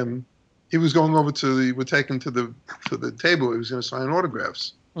up to him. He was going over we're taken to the table. He was going to sign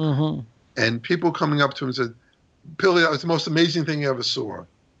autographs. Mm-hmm. And people coming up to him and said, Billy, that was the most amazing thing you ever saw.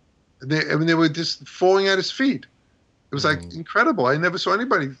 And they were just falling at his feet. It was like incredible. I never saw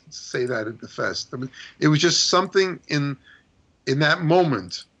anybody say that at the fest. I mean, it was just something in that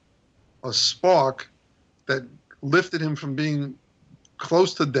moment, a spark that lifted him from being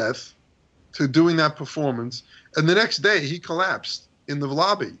close to death to doing that performance. And the next day he collapsed in the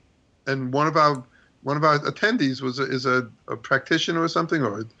lobby. And one of our attendees is a practitioner or something,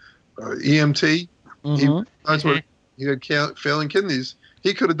 or EMT. Mm-hmm. He had failing kidneys.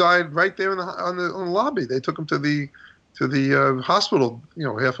 He could have died right there on the lobby. They took him to the hospital,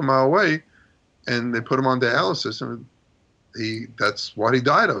 half a mile away, and they put him on dialysis, and that's what he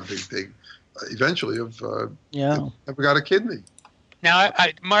died of. They eventually never got a kidney. Now,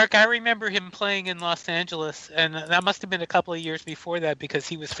 Mark, I remember him playing in Los Angeles, and that must have been a couple of years before that because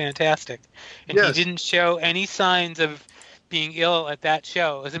he was fantastic, and he didn't show any signs of being ill at that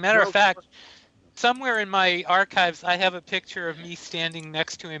show. As a matter of fact, somewhere in my archives, I have a picture of me standing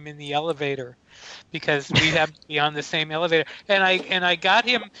next to him in the elevator because we happened to be on the same elevator. And I got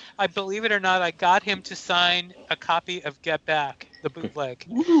him, I believe it or not, I got him to sign a copy of Get Back, the bootleg.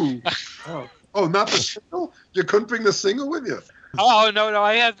 Ooh. Oh, not the single? You couldn't bring the single with you? Oh no!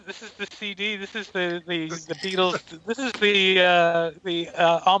 This is the CD. This is the Beatles. This is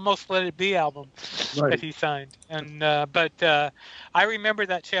the Almost Let It Be album that he signed. And but I remember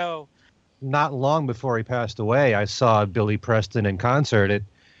that show. Not long before he passed away, I saw Billy Preston in concert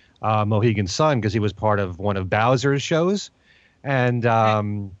at Mohegan Sun because he was part of one of Bowser's shows, and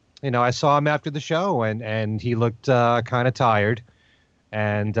I saw him after the show, and he looked kind of tired,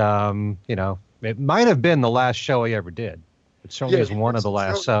 and it might have been the last show he ever did. It certainly is one of the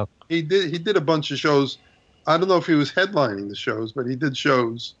last. So he did a bunch of shows. I don't know if he was headlining the shows, but he did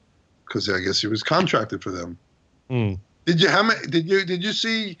shows because I guess he was contracted for them. Mm. Did you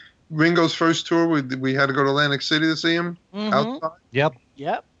see Ringo's first tour? We had to go to Atlantic City to see him outside. Yep,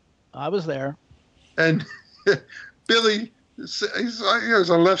 I was there. And Billy, he's on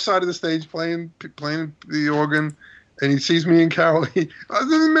the left side of the stage playing the organ. And he sees me and Carol. I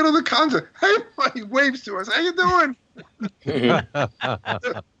was in the middle of the concert. Hey, he waves to us. How you doing? That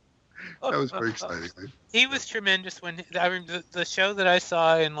was very exciting. He was tremendous the show that I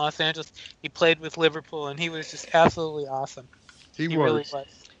saw in Los Angeles. He played with Liverpool, and he was just absolutely awesome. He really was.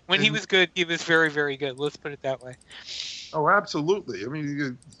 When he was good, he was very, very good. Let's put it that way. Oh, absolutely. I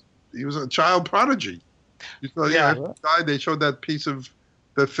mean, he was a child prodigy. You saw, after he died, they showed that piece of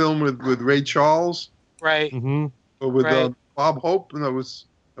the film with Ray Charles. Right. Mm-hmm. Or with Bob Hope. No, that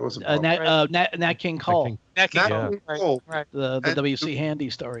wasn't Bob. Nat King Cole. Nat King Cole. Right. The W.C. Handy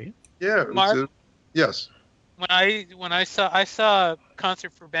story. Yeah. Mark? Yes. When I saw a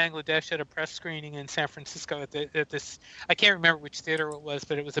concert for Bangladesh at a press screening in San Francisco at this, I can't remember which theater it was,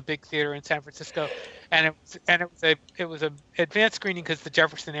 but it was a big theater in San Francisco, and it was a advanced screening because the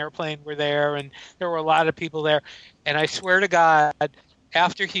Jefferson Airplane were there, and there were a lot of people there, and I swear to God,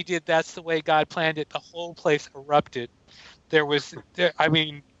 after he did That's the Way God Planned It, the whole place erupted.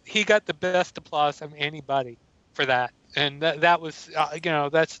 he got the best applause of anybody for that, and that was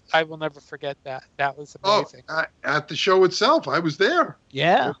that's I will never forget that. That was amazing. At the show itself, I was there.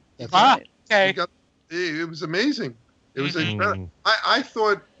 Yeah, that's right. Okay. It was amazing. It was incredible. I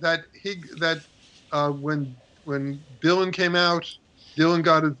thought that when Dylan came out, Dylan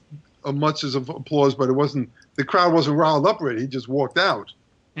got as much as applause, but the crowd wasn't riled up already. He just walked out.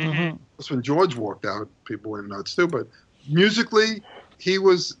 Mm-hmm. That's when George walked out. People went nuts too. But musically, he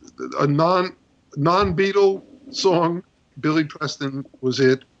was a non-Beatle song. Billy Preston was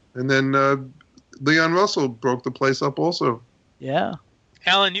it, and then Leon Russell broke the place up also. Yeah.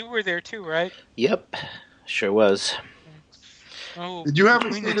 Alan, you were there too, right? Yep, sure was. Oh, did you have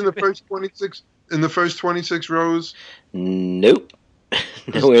a seat in the first 26 rows? Nope,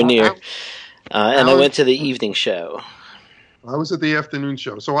 nowhere near. And I went to the evening show. I was at the afternoon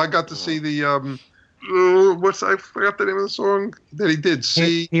show, so I got to see the I forgot the name of the song that he did.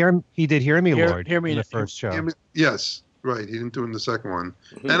 He did "Hear Me, Lord." Hear Me in the first show. Yes, right. He didn't do it in the second one,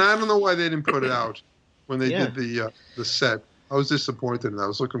 and I don't know why they didn't put it out when they did the set. I was disappointed, and I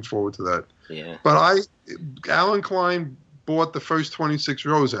was looking forward to that. Yeah. But Alan Klein bought the first 26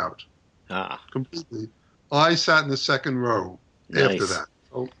 rows out. Completely. I sat in the second row after that.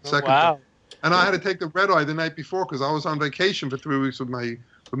 Wow. And I had to take the red eye the night before because I was on vacation for 3 weeks with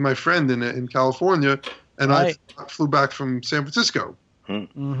my friend in California, and I flew back from San Francisco.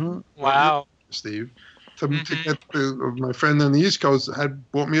 Mm-hmm. Wow. Steve, to get my friend on the East Coast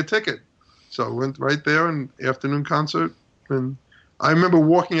had bought me a ticket, so I went right there and afternoon concert. And I remember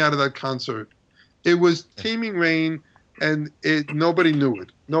walking out of that concert. It was teeming rain, and nobody knew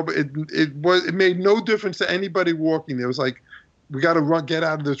it. It made no difference to anybody walking there. It was like, we got to get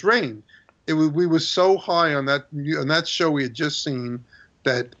out of this rain. We were so high on that show we had just seen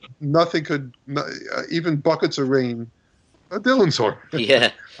that nothing could, even buckets of rain, a Dylan song.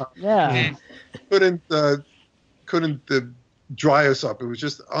 Yeah. Yeah. couldn't dry us up. It was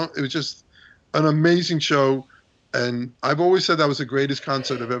just an amazing show. And I've always said that was the greatest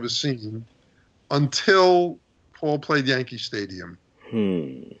concert I've ever seen until Paul played Yankee Stadium.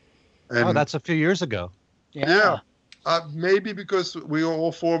 And that's a few years ago. Yeah. Maybe because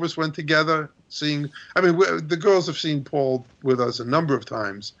all four of us went together the girls have seen Paul with us a number of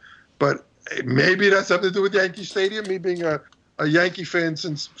times, but maybe that's something to do with Yankee Stadium, me being a Yankee fan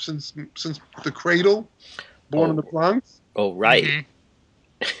since the cradle, born in the Bronx. Oh, right. Mm-hmm.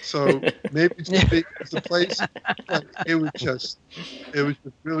 So maybe it's the place. But it was just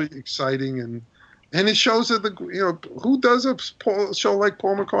really exciting, and it shows that who does a show like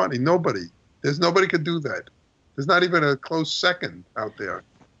Paul McCartney? Nobody. There's nobody could do that. There's not even a close second out there,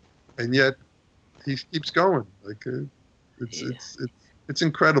 and yet he keeps going. Like it's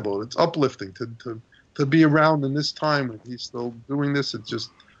incredible. It's uplifting to be around in this time when he's still doing this. It's just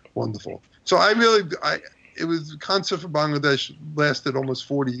wonderful. So it was Concert for Bangladesh lasted almost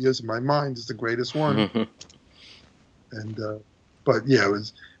 40 years in my mind. Is the greatest one. Mm-hmm. And but yeah,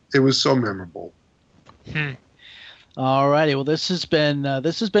 it was so memorable. All righty. Well, this has been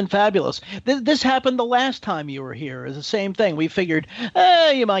fabulous. This happened the last time you were here. It's the same thing. We figured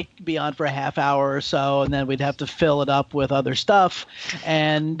you might be on for a half hour or so, and then we'd have to fill it up with other stuff.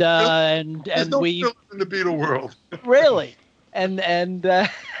 And There's no we film in the Beatle world. Really, and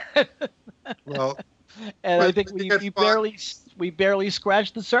well. And I think we barely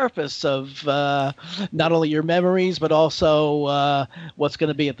scratched the surface of not only your memories, but also what's going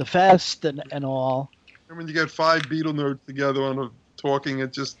to be at the fest and all. And when you get 5 Beatle nerds together talking,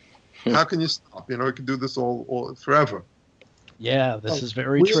 it just how can you stop? You could do this all forever. Yeah, this is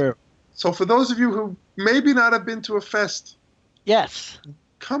very true. So for those of you who maybe not have been to a fest, yes,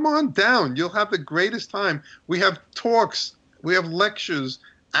 come on down. You'll have the greatest time. We have talks. We have lectures.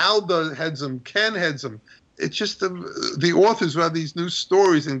 Alda heads them. Ken heads them. It's just the authors who have these new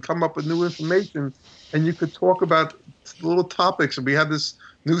stories and come up with new information, and you could talk about little topics. And we have this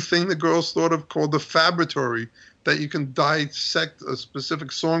new thing the girls thought of called the Fabratory, that you can dissect a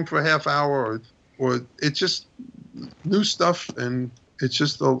specific song for a half hour, or it's just new stuff, and it's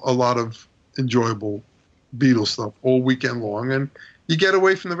just a lot of enjoyable Beatles stuff all weekend long, and you get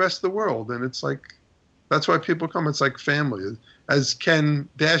away from the rest of the world, and it's like that's why people come. It's like family. As Ken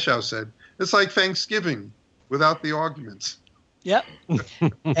Dashow said, it's like Thanksgiving without the arguments. Yep.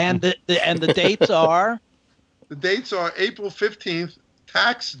 And the dates are? The dates are April 15th,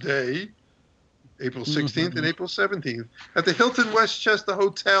 Tax Day, April 16th, and April 17th at the Hilton Westchester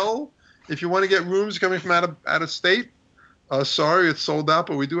Hotel. If you want to get rooms coming from out of state, sorry, it's sold out,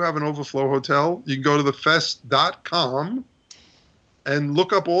 but we do have an overflow hotel. You can go to thefest.com and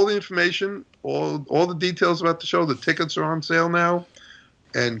look up all the information, all the details about the show. The tickets are on sale now.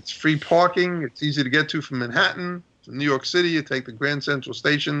 and it's free parking. It's easy to get to from Manhattan. From New York City, you take the Grand Central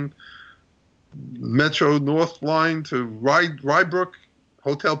Station, Metro North Line to Rybrook.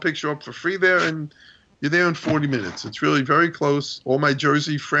 Hotel picks you up for free there, and you're there in 40 minutes. It's really very close. All my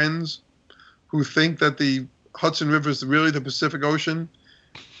Jersey friends who think that the Hudson River is really the Pacific Ocean,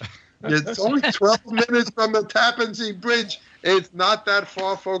 it's only 12 minutes from the Tappan Zee Bridge. It's not that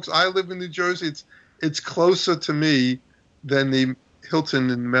far, folks. I live in New Jersey. It's closer to me than the Hilton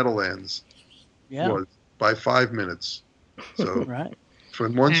in Meadowlands was by 5 minutes. So right. For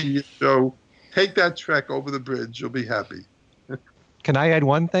once a year show, take that trek over the bridge. You'll be happy. Can I add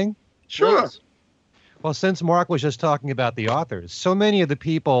one thing? Sure. Well, since Mark was just talking about the authors, so many of the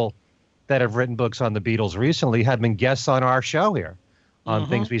people that have written books on the Beatles recently have been guests on our show here on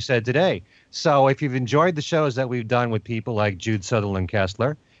Things We Said Today. So if you've enjoyed the shows that we've done with people like Jude Sutherland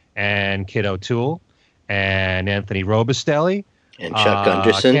Kessler and Kit O'Toole and Anthony Robustelli and Chuck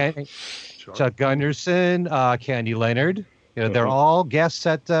Gunderson, Chuck Gunderson, Candy Leonard, they're all guests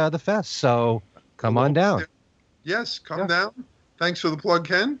at the fest. So come on down. Yes, come down. Thanks for the plug,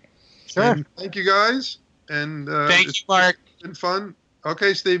 Ken. Sure. And thank you guys. And thank you, Mark. It's been fun.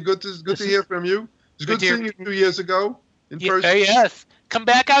 Okay, Steve. Good to hear from you. It was good seeing you 2 years ago in person. Yes. Come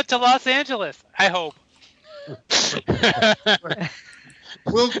back out to Los Angeles, I hope.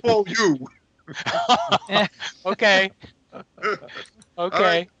 We'll call you. Okay.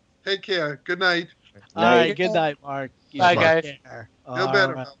 Right. Take care. Good night. All right. Good night, Mark. Bye, guys. Feel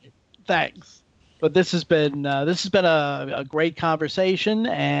better. Right. Thanks. But this has been a great conversation.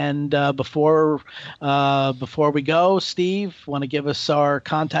 And before we go, Steve, want to give us our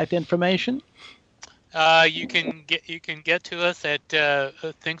contact information? You can get to us at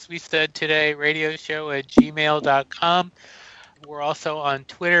Things We Said Today radio show at gmail.com. We're also on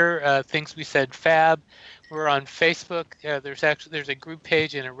Twitter, Things We Said Fab. We're on Facebook. There's a group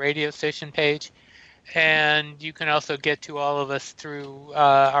page and a radio station page. And you can also get to all of us through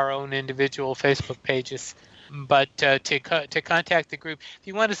our own individual Facebook pages. But to contact the group, if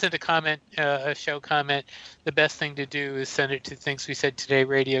you want to send a show comment, the best thing to do is send it to Things We Said Today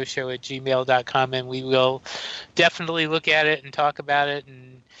radio show at gmail.com, and we will definitely look at it and talk about it.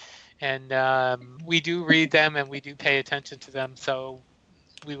 And we do read them and we do pay attention to them. So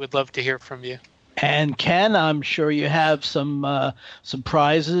we would love to hear from you. And Ken, I'm sure you have some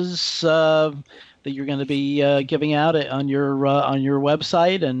prizes that you're going to be giving out on your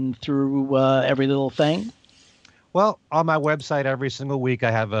website and through every little thing. Well, on my website every single week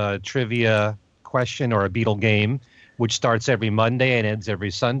I have a trivia question or a Beatle game, which starts every Monday and ends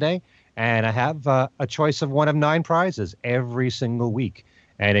every Sunday. And I have a choice of one of 9 prizes every single week.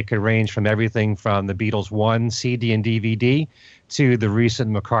 And it could range from everything from the Beatles 1 CD and DVD to the recent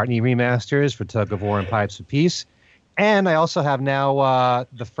McCartney remasters for Tug of War and Pipes of Peace. And I also have now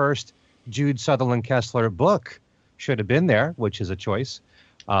the first Jude Sutherland Kessler book, should have been there, which is a choice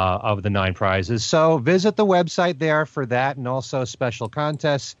of the 9 prizes. So visit the website there for that, and also special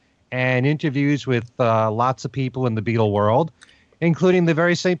contests and interviews with lots of people in the Beatle world, including the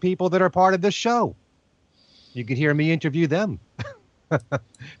very same people that are part of this show. You could hear me interview them.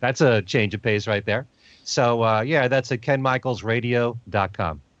 That's a change of pace right there. So, that's at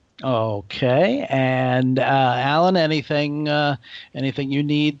kenmichaelsradio.com. Okay. And Alan, anything you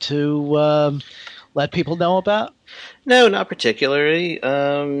need to let people know about? No, not particularly.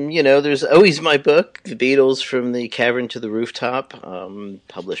 There's always my book, The Beatles from the Cavern to the Rooftop,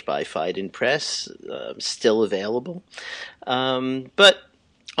 published by Phaidon Press, still available. But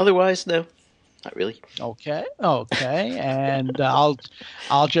otherwise, no. Not really. Okay. And I'll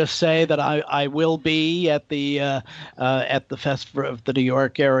just say that I will be at the Fest for the New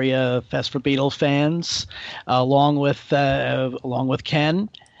York area Fest for Beatles fans, along with Ken.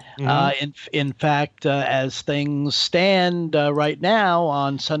 In fact, as things stand right now,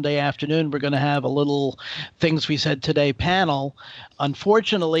 on Sunday afternoon, we're going to have a little Things We Said Today panel.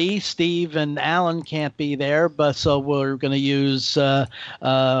 Unfortunately, Steve and Alan can't be there, but so we're going to use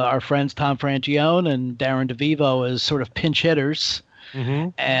our friends Tom Frangione and Darren DeVivo as sort of pinch hitters,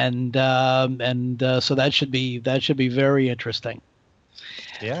 and so that should be very interesting.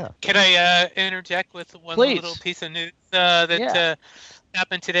 Yeah. Can I interject with one little piece of news that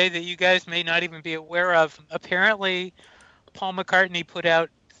happened today that you guys may not even be aware of? Apparently, Paul McCartney put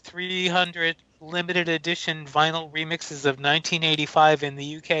out 300 limited edition vinyl remixes of 1985 in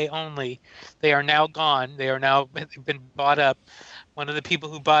the UK only. They are now gone. They've been bought up. One of the people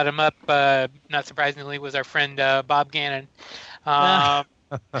who bought them up, not surprisingly, was our friend Bob Gannon. But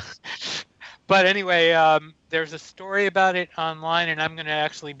But anyway, there's a story about it online, and I'm going to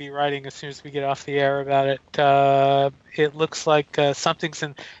actually be writing as soon as we get off the air about it. It looks like something's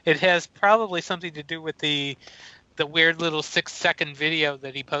in. It has probably something to do with the weird little 6-second video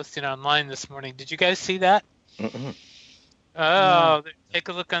that he posted online this morning. Did you guys see that? Mm-mm. Oh, take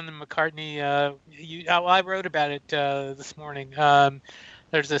a look on the McCartney. I wrote about it this morning.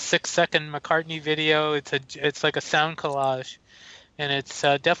 There's a 6-second McCartney video. It's like a sound collage, and it's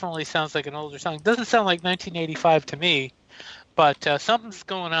definitely sounds like an older song. It doesn't sound like 1985 to me, but something's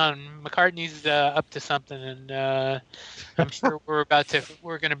going on. McCartney's up to something, and I'm sure we're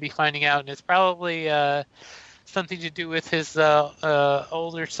going to be finding out. And it's probably something to do with his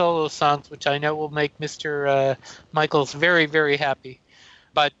older solo songs, which I know will make Mr. Michaels very, very happy.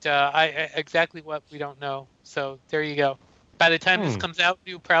 But exactly what we don't know. So there you go. By the time this comes out,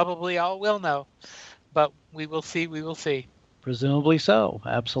 you probably all will know. But we will see. We will see. Presumably so.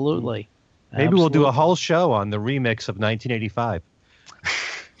 Absolutely. Maybe we'll do a whole show on the remix of 1985.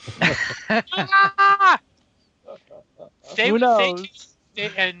 Who knows?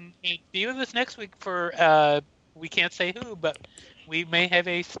 And be with us next week for we can't say who, but we may have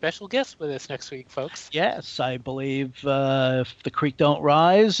a special guest with us next week, folks. Yes, I believe if the creek don't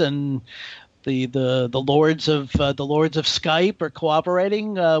rise and the lords of Skype are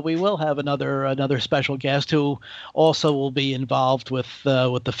cooperating, we will have another special guest who also will be involved with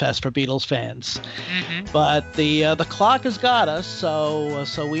the Fest for Beatles fans. Mm-hmm. But the clock has got us,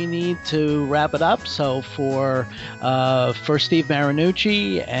 so we need to wrap it up. So for Steve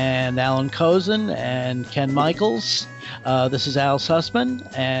Marinucci and Alan Kozin and Ken Michaels, this is Al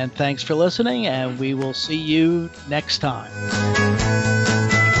Sussman, and thanks for listening, and we will see you next time.